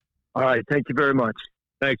 All right. Thank you very much.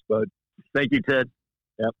 Thanks, Bud. Thank you, Ted.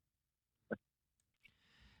 Yep.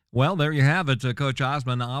 Well, there you have it. Coach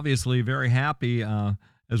Ozmum obviously very happy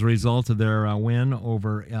as a result of their win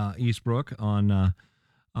over Eastbrook on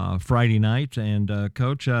Friday night. And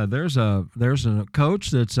Coach, there's a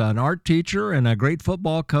coach that's an art teacher and a great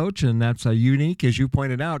football coach, and that's a unique, as you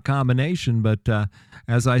pointed out, combination. But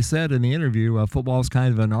as I said in the interview, football is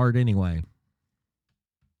kind of an art anyway.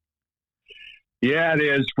 Yeah, it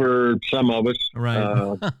is for some of us.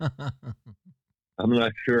 Right. I'm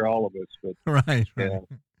not sure all of us, but right. Yeah.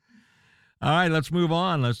 All right, let's move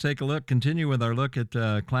on. Let's take a look. Continue with our look at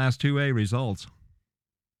Class 2A results.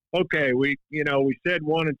 Okay, we said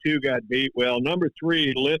 1 and 2 got beat. Well, number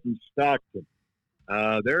 3, Lytton Stockton.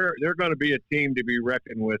 They're going to be a team to be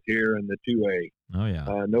reckoned with here in the 2A. Oh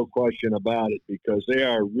yeah, no question about it, because they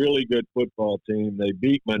are a really good football team. They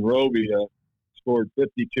beat Monrovia, scored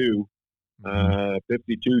 52,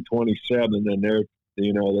 52-27, and they're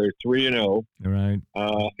 3-0. Right.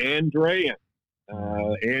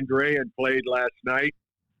 Andrean played last night.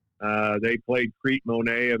 They played Crete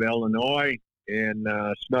Monet of Illinois and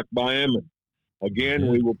snuck by him. And again,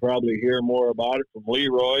 we will probably hear more about it from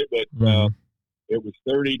Leroy, but it was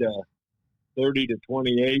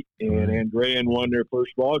 30-28, and Andrean won their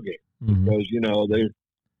first ball game because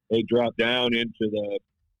they dropped down into the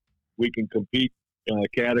we can compete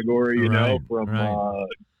category, from the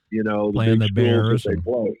playing big the Bears that they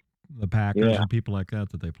play. The Packers and people like that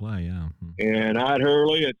they play, And Odd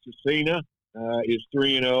Hurley at Cecina is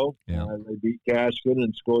 3-0. They beat Caston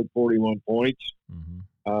and scored 41 points.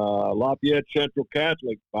 Lafayette Central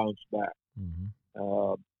Catholic bounced back.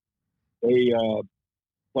 They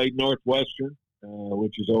played Northwestern,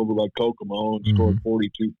 which is over by Kokomo, and scored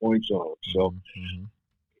 42 points on them. So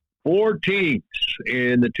 4 teams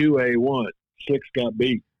in the 2A1. 6 got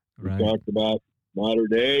beat. We talked about Mater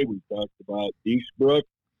Dei. We talked about Eastbrook.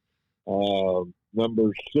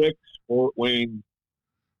 Number 6, Fort Wayne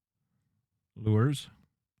Lures.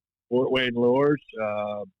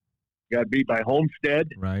 Got beat by Homestead.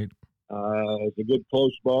 Right. It's a good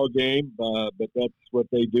close ball game, but that's what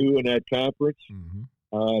they do in that conference.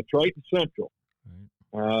 Triton Central.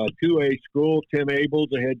 2A school. Tim Abel's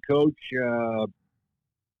the head coach.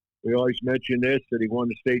 We always mention this, that he won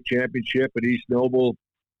the state championship at East Noble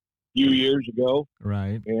few years ago.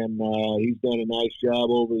 Right. And he's done a nice job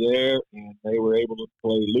over there, and they were able to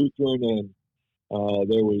play Lutheran, and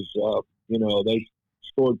there was, they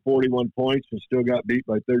scored 41 points and still got beat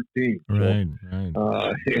by 13. Right,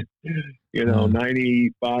 so,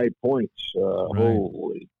 95 points.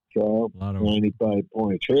 Holy cow, 95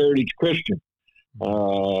 points. Heritage Christian.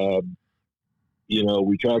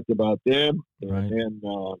 we talked about them. Right. And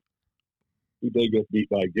then they get beat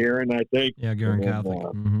by Guerin, I think. Yeah, Guerin Catholic.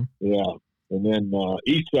 Yeah. And then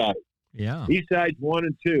Eastside. Yeah. Eastside's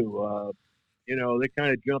 1-2. They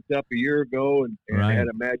kind of jumped up a year ago and had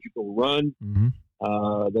a magical run.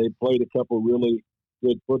 They played a couple really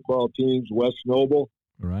good football teams. West Noble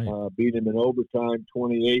beat them in overtime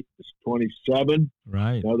 28-27.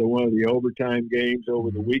 Right. Another one of the overtime games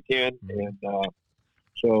over the weekend. And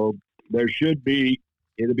so there should be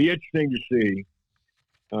 – it'll be interesting to see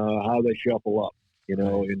how they shuffle up, in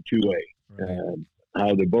 2A. Right.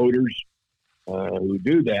 How the voters who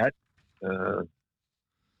do that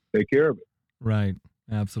take care of it. Right.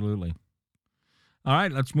 Absolutely. All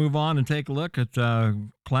right, let's move on and take a look at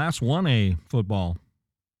Class 1A football.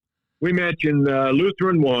 We mentioned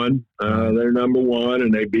Lutheran won. They're number one,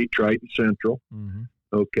 and they beat Triton Central.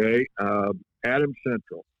 Okay. Adams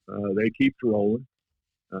Central. They keep rolling.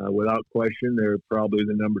 Without question, they're probably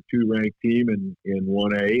the number 2 ranked team in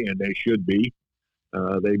 1A, and they should be.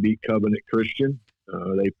 They beat Covenant Christian.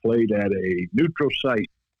 They played at a neutral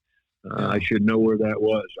site. I should know where that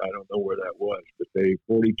was. I don't know where that was, but they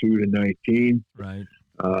 42-19. Right.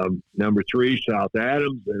 Number 3, South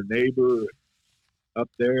Adams, their neighbor up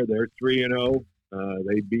there. They're 3-0.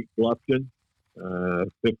 They beat Bluffton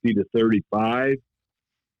 50-35.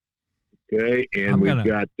 Okay, and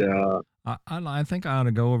I think I ought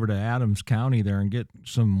to go over to Adams County there and get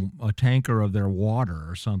a tanker of their water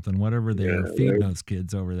or something, whatever they're feeding those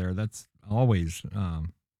kids over there. That's always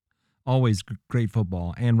great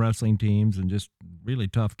football and wrestling teams and just really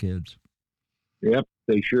tough kids. Yep,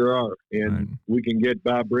 they sure are. And we can get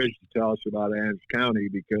Bob Bridge to tell us about Adams County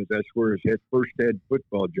because that's where his first head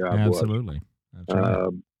football job was. Absolutely. That's right.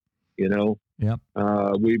 Yep.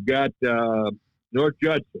 We've got North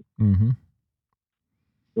Judson.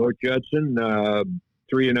 North Judson,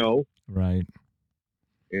 3-0. Right.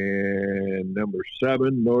 And number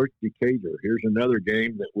 7, North Decatur. Here's another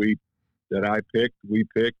game that we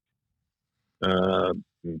picked.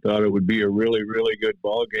 Thought it would be a really, really good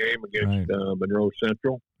ball game against Monroe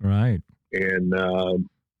Central. Right. And, I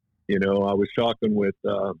was talking with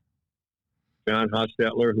John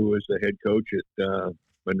Hostetler, who is the head coach at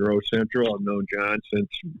Monroe Central. I've known John since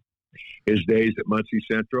his days at Muncie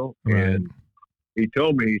Central. Right. And he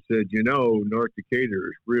told me, he said, North Decatur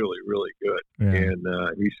is really, really good. Yeah. And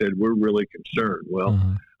he said, we're really concerned. Well,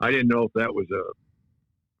 I didn't know if that was a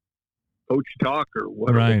coach talk or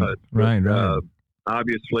what it was. Right.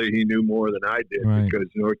 Obviously, he knew more than I did because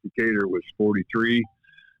North Decatur was 43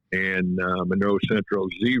 and Monroe Central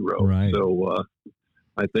 0. Right. So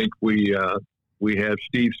I think we have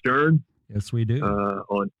Steve Stirn. Yes, we do.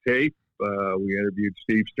 On tape. We interviewed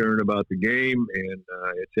Steve Stirn about the game, and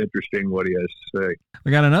it's interesting what he has to say.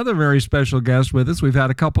 We got another very special guest with us. We've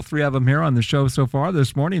had 3 of them here on the show so far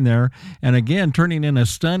this morning there, and again, turning in a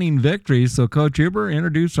stunning victory. So, Coach Huber,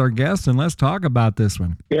 introduce our guest, and let's talk about this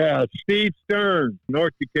one. Yeah, Steve Stirn,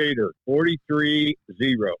 North Decatur, 43-0.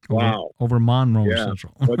 Wow. Over Monroe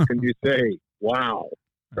Central. What can you say? Wow.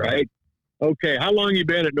 Right? Okay, how long you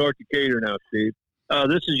been at North Decatur now, Steve?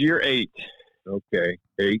 This is year 8. Okay,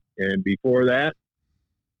 8. And before that?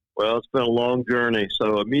 Well, it's been a long journey.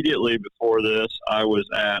 So immediately before this, I was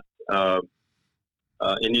at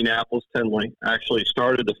Indianapolis Tinley. Actually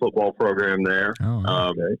started the football program there.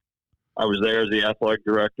 Okay. I was there as the athletic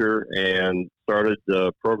director and started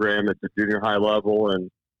the program at the junior high level.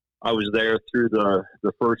 And I was there through the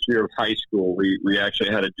first year of high school. We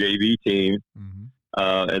actually had a JV team.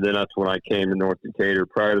 And then that's when I came to North Decatur.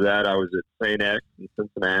 Prior to that, I was at St. X in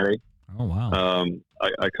Cincinnati. Oh, wow.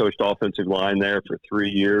 I coached offensive line there for 3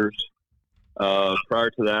 years. Prior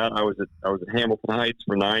to that, I was at Hamilton Heights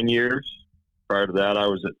for 9 years. Prior to that, I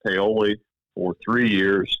was at Paoli for 3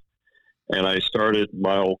 years. And I started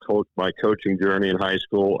my coaching journey in high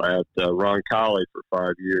school at RONCALLI for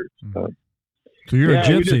 5 years. So you're a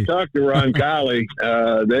gypsy. We just talked to RONCALLI.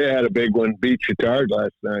 They had a big one, beat Chittard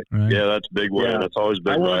last night. Right. Yeah, that's a big one. Yeah. That's always a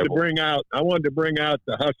big I wanted rival. to bring out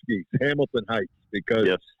the Huskies, Hamilton Heights,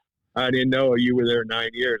 because I didn't know you were there 9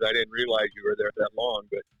 years. I didn't realize you were there that long,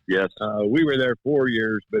 but we were there 4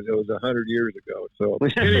 years, but it was 100 years ago. So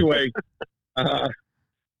anyway, talk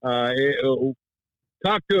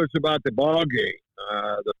to us about the ball game,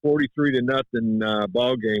 the 43-0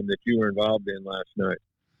 ball game that you were involved in last night.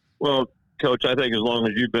 Well, Coach, I think as long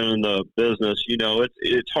as you've been in the business,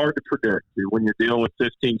 it's hard to predict. When you're dealing with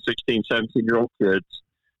 15, 16, 17-year-old kids,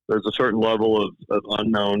 there's a certain level of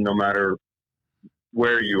unknown no matter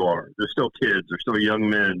where you are. They're still kids. They're still young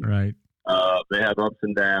men. Right. They have ups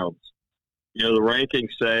and downs. The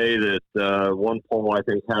rankings say that one poll, I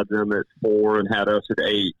think, had them at 4 and had us at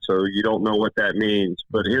 8. So you don't know what that means.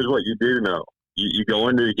 But here's what you do know. You go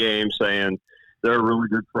into the game saying they're a really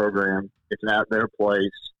good program. It's at their place.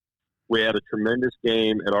 We had a tremendous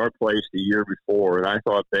game at our place the year before, and I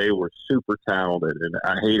thought they were super talented. And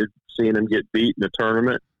I hated seeing them get beat in the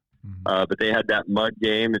tournament. But they had that mud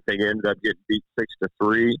game, and they ended up getting beat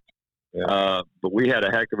 6-3. Yeah. But we had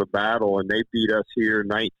a heck of a battle, and they beat us here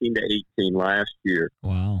 19-18 last year.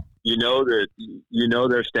 Wow. You know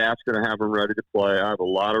their staff's going to have them ready to play. I have a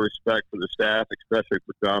lot of respect for the staff, especially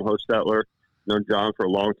for John Hostetler. Known John for a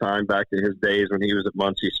long time, back to his days when he was at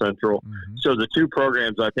Muncie Central. So the two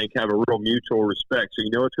programs, I think, have a real mutual respect. So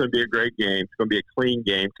it's going to be a great game. It's going to be a clean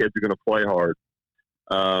game. Kids are going to play hard.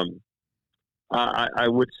 I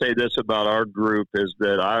would say this about our group is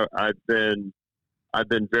that I've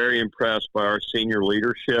been very impressed by our senior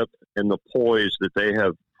leadership and the poise that they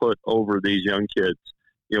have put over these young kids.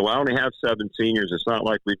 I only have 7 seniors. It's not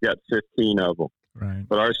like we've got 15 of them. Right.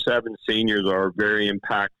 But our 7 seniors are very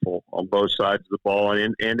impactful on both sides of the ball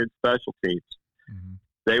and in special teams.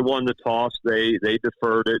 They won the toss. They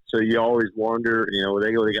deferred it. So you always wonder,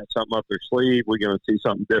 they got something up their sleeve. We're going to see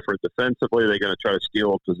something different defensively. They're going to try to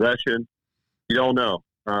steal a possession. You don't know.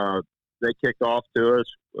 They kicked off to us.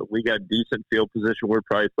 We got decent field position. We're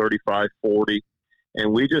probably 35-40.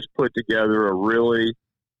 And we just put together a really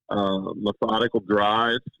methodical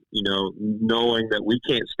drive, knowing that we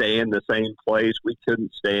can't stay in the same place. We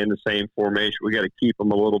couldn't stay in the same formation. We got to keep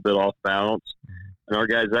them a little bit off balance. And our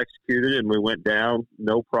guys executed, and we went down.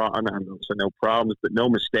 No problems, but no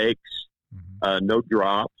mistakes, no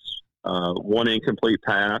drops, one incomplete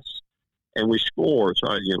pass, and we score. So,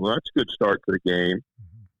 that's a good start to the game.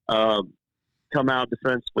 Come out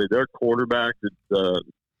defensively. Their quarterback, the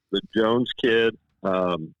Jones kid,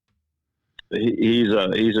 he's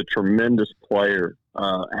a tremendous player,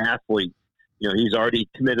 athlete. He's already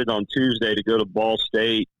committed on Tuesday to go to Ball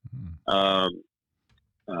State as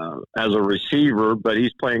a receiver, but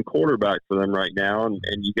he's playing quarterback for them right now, and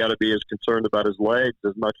you got to be as concerned about his legs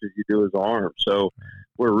as much as you do his arm. So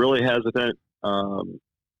we're really hesitant.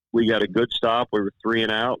 We got a good stop. We were 3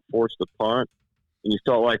 and out, forced a punt, and you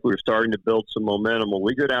felt like we were starting to build some momentum. When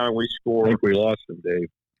we go down and we score, I think we lost him, Dave.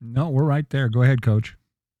 No, we're right there. Go ahead, Coach.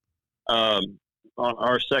 On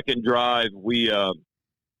our second drive, we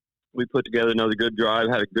put together another good drive,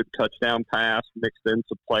 had a good touchdown pass, mixed in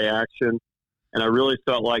some play action, and I really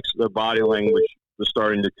felt like their body language was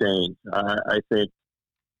starting to change. I think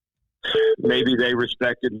maybe they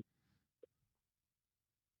respected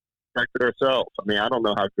ourselves. I don't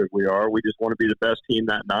know how good we are. We just want to be the best team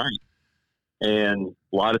that night. And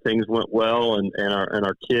a lot of things went well, and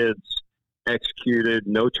our kids executed,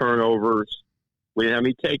 no turnovers. We didn't have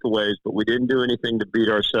any takeaways, but we didn't do anything to beat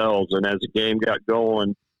ourselves. And as the game got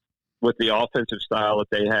going, with the offensive style that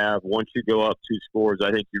they have, once you go up 2 scores,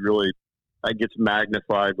 I think that gets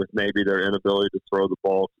magnified with maybe their inability to throw the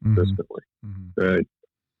ball consistently. Right.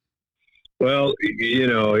 Well,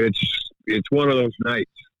 it's one of those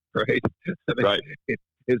nights, right? Right.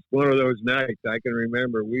 It's one of those nights. I can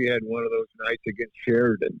remember we had one of those nights against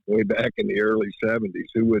Sheridan way back in the early 70s.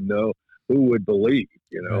 Who would know? Who would believe,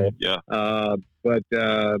 Yeah. But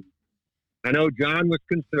I know John was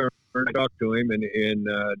concerned. I talked to him and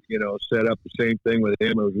set up the same thing with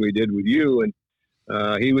him as we did with you. And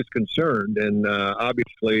he was concerned. And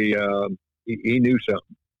obviously he knew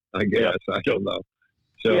something, I guess. Yeah. I don't know.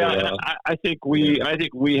 So, I think we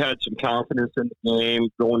had some confidence in the game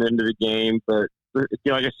going into the game. But,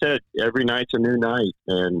 like I said, every night's a new night.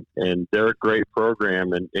 And they're a great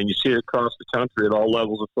program. And you see it across the country at all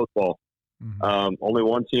levels of football. Only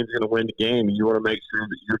one team's going to win the game. You want to make sure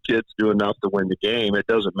that your kids do enough to win the game. It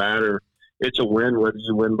doesn't matter. It's a win whether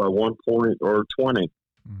you win by 1 point or 20,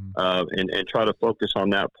 and try to focus on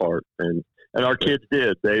that part. And our kids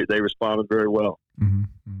did. They responded very well.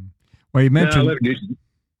 Well, you mentioned.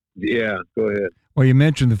 Go ahead. Well, you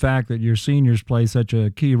mentioned the fact that your seniors play such a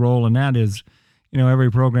key role, and that is, every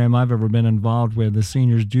program I've ever been involved with, the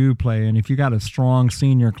seniors do play. And if you got a strong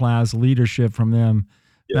senior class leadership from them,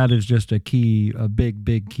 that is just a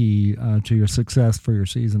big key to your success for your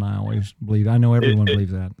season. I always believe. I know everyone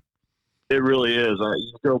believes that. It really is.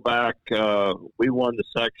 You go back, we won the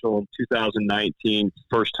sectional in 2019,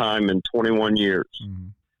 first time in 21 years.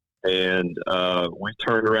 And we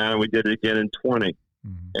turned around and we did it again in 20.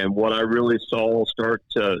 And what I really saw start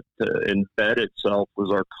to embed itself was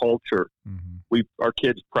our culture. Our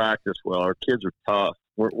kids practice well. Our kids are tough.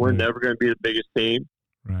 We're never going to be the biggest team.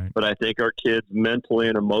 Right. But I think our kids mentally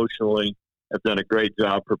and emotionally have done a great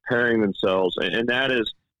job preparing themselves. And that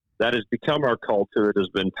is that has become our culture. It has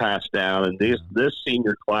been passed down, and this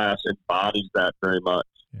senior class embodies that very much.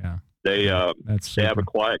 Yeah. They they have a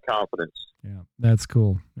quiet confidence. Yeah, that's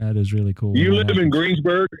cool. That is really cool. You live in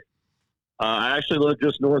Greensburg? I actually live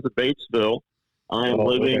just north of Batesville. I am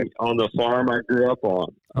living on the farm I grew up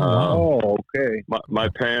on. Okay. My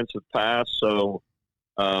parents have passed, so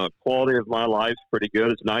quality of my life's pretty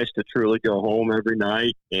good. It's nice to truly go home every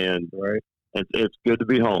night, and it's good to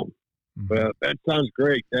be home. Well, that sounds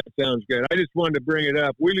great. That sounds good. I just wanted to bring it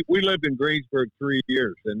up. We lived in Greensburg 3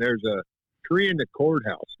 years, and there's a tree in the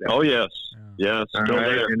courthouse there. Oh, yes. Yes, still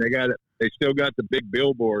there. And they still got the big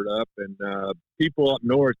billboard up, and people up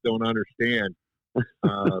north don't understand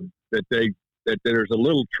that there's a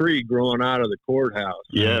little tree growing out of the courthouse.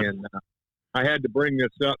 Yeah. And I had to bring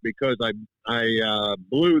this up because I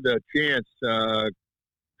blew the chance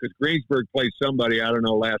because Greensburg played somebody, I don't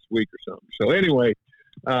know, last week or something. So anyway,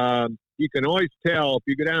 you can always tell if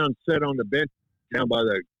you go down and sit on the bench down by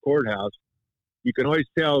the courthouse, you can always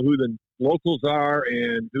tell who the locals are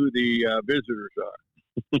and who the visitors are,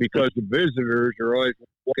 because the visitors are always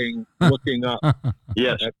looking up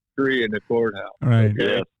yes. at the tree in the courthouse. Right.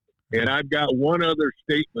 Okay? Yes. And I've got one other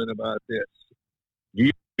statement about this. Do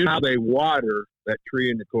you know how they water that tree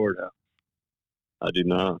in the courthouse? I do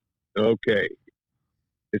not. Okay.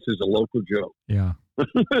 This is a local joke. Yeah.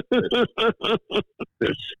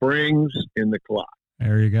 There's springs in the clock.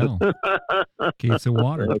 There you go. Keeps it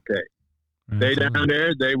water. Okay. They down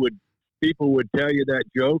there, people would tell you that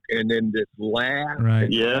joke and then just laugh. Right.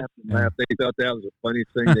 And Yeah. laugh. They thought that was the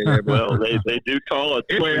funniest thing they ever Well, they do call it.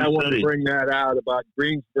 Anyway, I want to bring that out about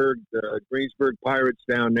Greensburg, the Greensburg Pirates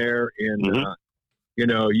down there. And,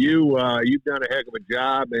 you've done a heck of a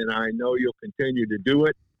job, and I know you'll continue to do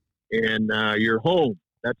it. And you're home.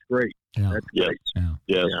 That's great. Yeah. That's great. Yeah.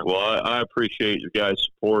 Yes. Yeah. Well, I appreciate your guys'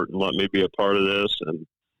 support and letting me be a part of this. And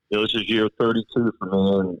this is year 32 for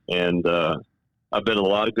me, and I've been in a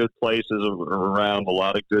lot of good places around a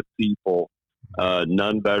lot of good people.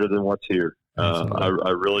 None better than what's here. I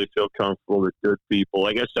really feel comfortable with good people.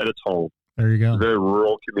 Like I said, it's home. There you go. It's a very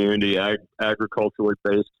rural community, agriculturally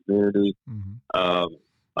based community. Mm-hmm.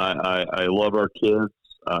 I love our kids.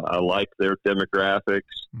 I like their demographics,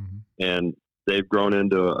 and they've grown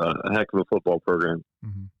into a heck of a football program.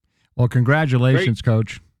 Mm-hmm. Well, congratulations,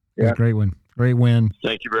 Coach. It was a great one. Great win.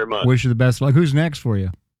 Thank you very much. Wish you the best luck. Who's next for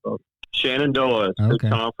you? Shenandoah. It's a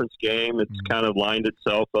big conference game. It's kind of lined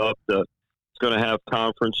itself up. It's going to have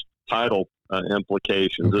conference title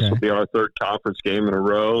implications. Okay. This will be our third conference game in a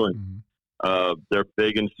row, and they're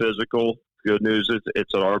big and physical. Good news is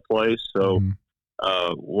it's at our place, so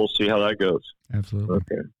we'll see how that goes. Absolutely.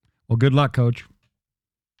 Okay. Well, good luck, Coach.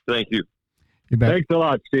 Thank you. You bet. Thanks a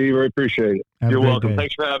lot, Steve. I appreciate it. Have You're welcome. Day.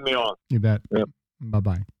 Thanks for having me on. You bet. Yep.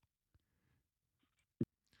 Bye-bye.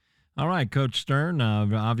 All right, Coach Stirn,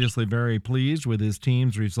 obviously very pleased with his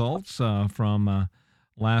team's results from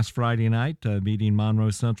last Friday night, beating Monroe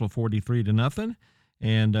Central 43-0.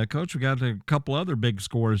 And, Coach, we got a couple other big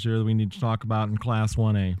scores here that we need to talk about in Class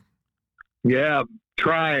 1A. Yeah,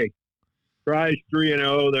 Try's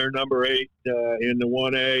 3-0. They're number 8 in the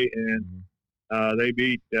 1A, and they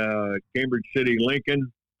beat Cambridge City Lincoln,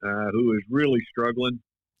 who is really struggling.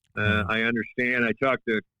 I understand. I talked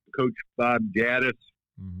to Coach Bob Gaddis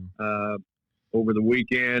over the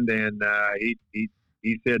weekend, and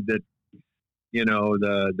he said that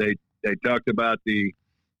they talked about the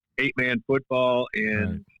 8-man football,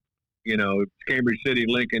 and Cambridge City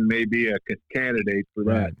Lincoln may be a candidate for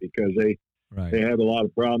that because they have a lot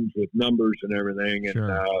of problems with numbers and everything,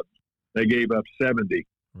 and they gave up 70.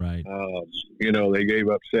 Right. They gave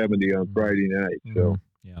up 70 on Friday night. So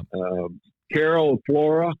Carroll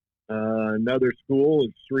Flora, another school,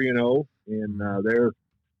 is 3-0, and they're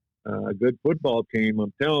a good football team.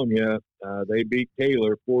 I'm telling you, they beat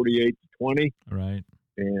Taylor 48-20. Right.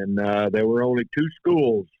 And there were only 2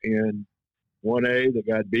 schools in 1A that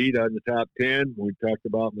got beat on the top 10. We talked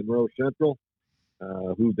about Monroe Central,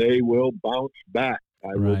 who they will bounce back.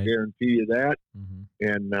 I will guarantee you that.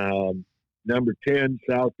 And number 10,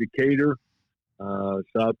 South Decatur.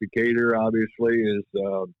 South Decatur obviously is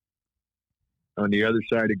on the other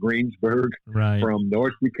side of Greensburg from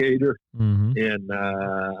North Decatur. And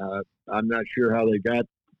I'm not sure how they got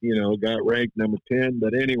ranked number 10.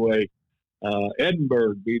 But anyway,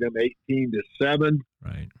 Edinburgh beat them 18-7.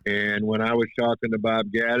 Right. And when I was talking to Bob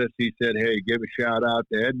Gaddis, he said, hey, give a shout out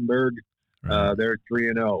to Edinburgh. They're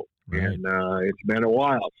 3-0. And it's been a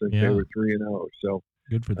while since they were 3-0. So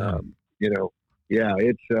good for them.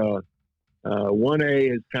 It's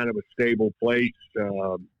 1A is kind of a stable place,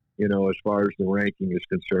 as far as the ranking is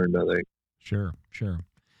concerned, I think. Sure.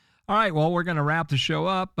 All right, well, we're going to wrap the show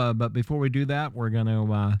up, but before we do that, we're going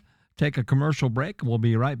to take a commercial break. We'll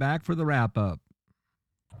be right back for the wrap-up.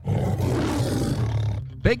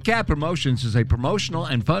 Big Cat Promotions is a promotional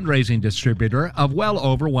and fundraising distributor of well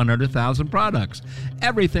over 100,000 products.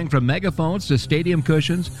 Everything from megaphones to stadium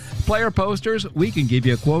cushions, player posters, we can give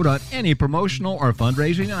you a quote on any promotional or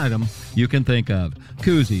fundraising item you can think of.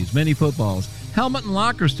 Koozies, mini footballs, helmet and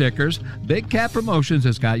locker stickers, Big Cat Promotions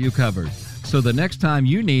has got you covered. So the next time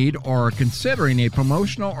you need or are considering a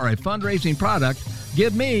promotional or a fundraising product,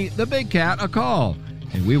 give me, the Big Cat, a call,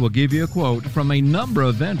 and we will give you a quote from a number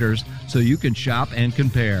of vendors so you can shop and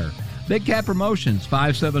compare. Big Cat Promotions,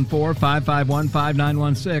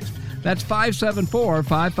 574-551-5916. That's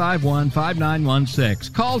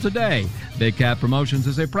 574-551-5916. Call today. Big Cat Promotions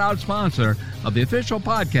is a proud sponsor of the official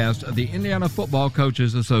podcast of the Indiana Football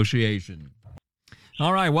Coaches Association.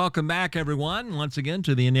 All right, welcome back, everyone, once again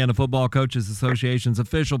to the Indiana Football Coaches Association's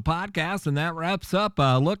official podcast, and that wraps up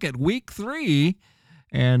a look at Week 3.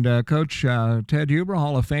 And Coach Ted Huber,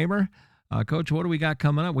 Hall of Famer. Coach, what do we got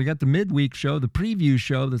coming up? We got the midweek show, the preview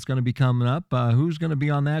show that's going to be coming up. Who's going to be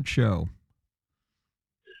on that show?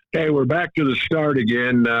 Okay, we're back to the start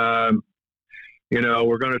again. We're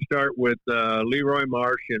going to start with Leroy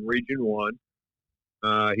Marsh in Region 1.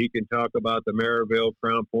 He can talk about the Maryville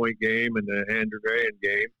Crown Point game and the Andrew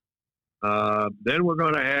game. Then we're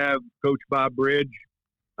going to have Coach Bob Bridge,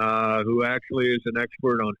 who actually is an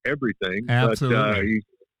expert on everything. Absolutely. But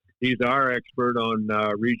he's our expert on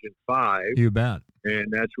Region 5. You bet.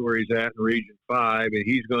 And that's where he's at in Region 5. And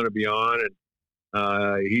he's going to be on, and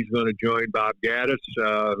he's going to join Bob Gaddis,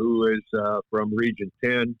 who is from Region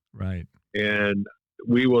 10. Right. And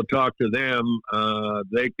we will talk to them.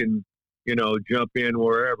 They can, jump in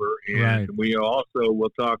wherever. And right. we also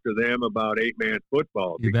will talk to them about 8-man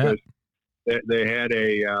football. You because bet. they had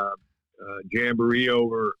a jamboree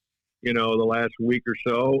over the last week or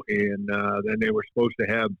so, and then they were supposed to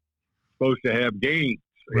have games.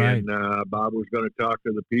 Right. And Bob was going to talk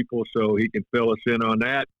to the people so he can fill us in on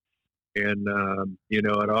that, and it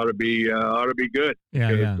ought to be good.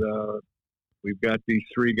 Yeah. We've got these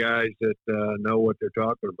 3 guys that know what they're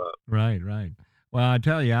talking about. Right. Well, I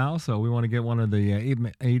tell you, also, we want to get one of the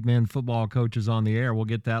 8-man football coaches on the air. We'll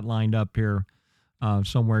get that lined up here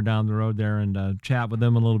somewhere down the road there, and chat with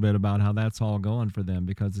them a little bit about how that's all going for them,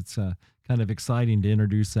 because it's kind of exciting to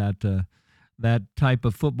introduce that type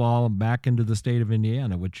of football back into the state of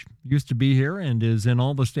Indiana, which used to be here and is in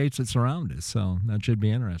all the states that surround us. So that should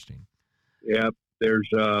be interesting. Yeah, there's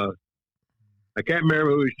I can't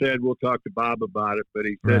remember who he said. We'll talk to Bob about it, but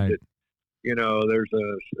he said that there's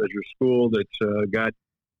a school that's got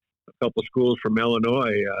a couple schools from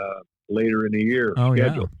Illinois later in the year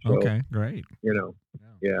scheduled. Yeah. So, okay, great.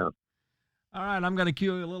 Yeah. All right, I'm going to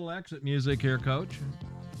cue a little exit music here, Coach.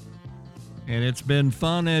 And it's been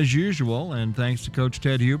fun as usual, and thanks to Coach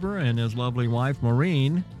Ted Huber and his lovely wife,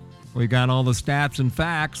 Maureen. We got all the stats and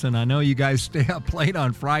facts, and I know you guys stay up late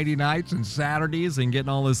on Friday nights and Saturdays and getting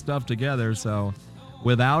all this stuff together, so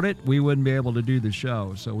without it, we wouldn't be able to do the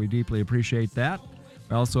show, so we deeply appreciate that.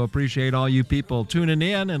 We also appreciate all you people tuning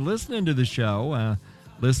in and listening to the show,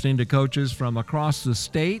 listening to coaches from across the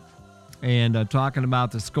state and talking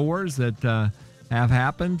about the scores that have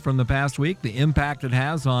happened from the past week, the impact it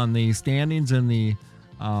has on the standings in the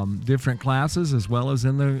different classes as well as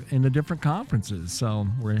in the different conferences. So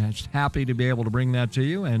we're just happy to be able to bring that to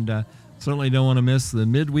you, and certainly don't want to miss the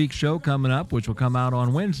midweek show coming up, which will come out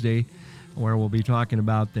on Wednesday, where we'll be talking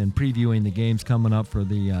about and previewing the games coming up for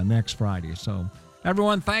the next Friday. So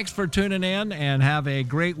everyone, thanks for tuning in, and have a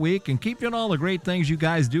great week, and keep doing all the great things you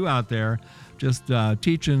guys do out there, just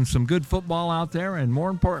teaching some good football out there, and more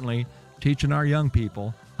importantly, teaching our young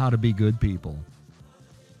people how to be good people.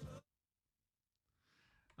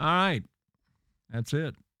 All right. That's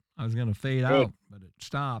it. I was going to fade out, but it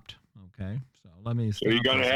stopped. Okay. So let me stop. So you're going to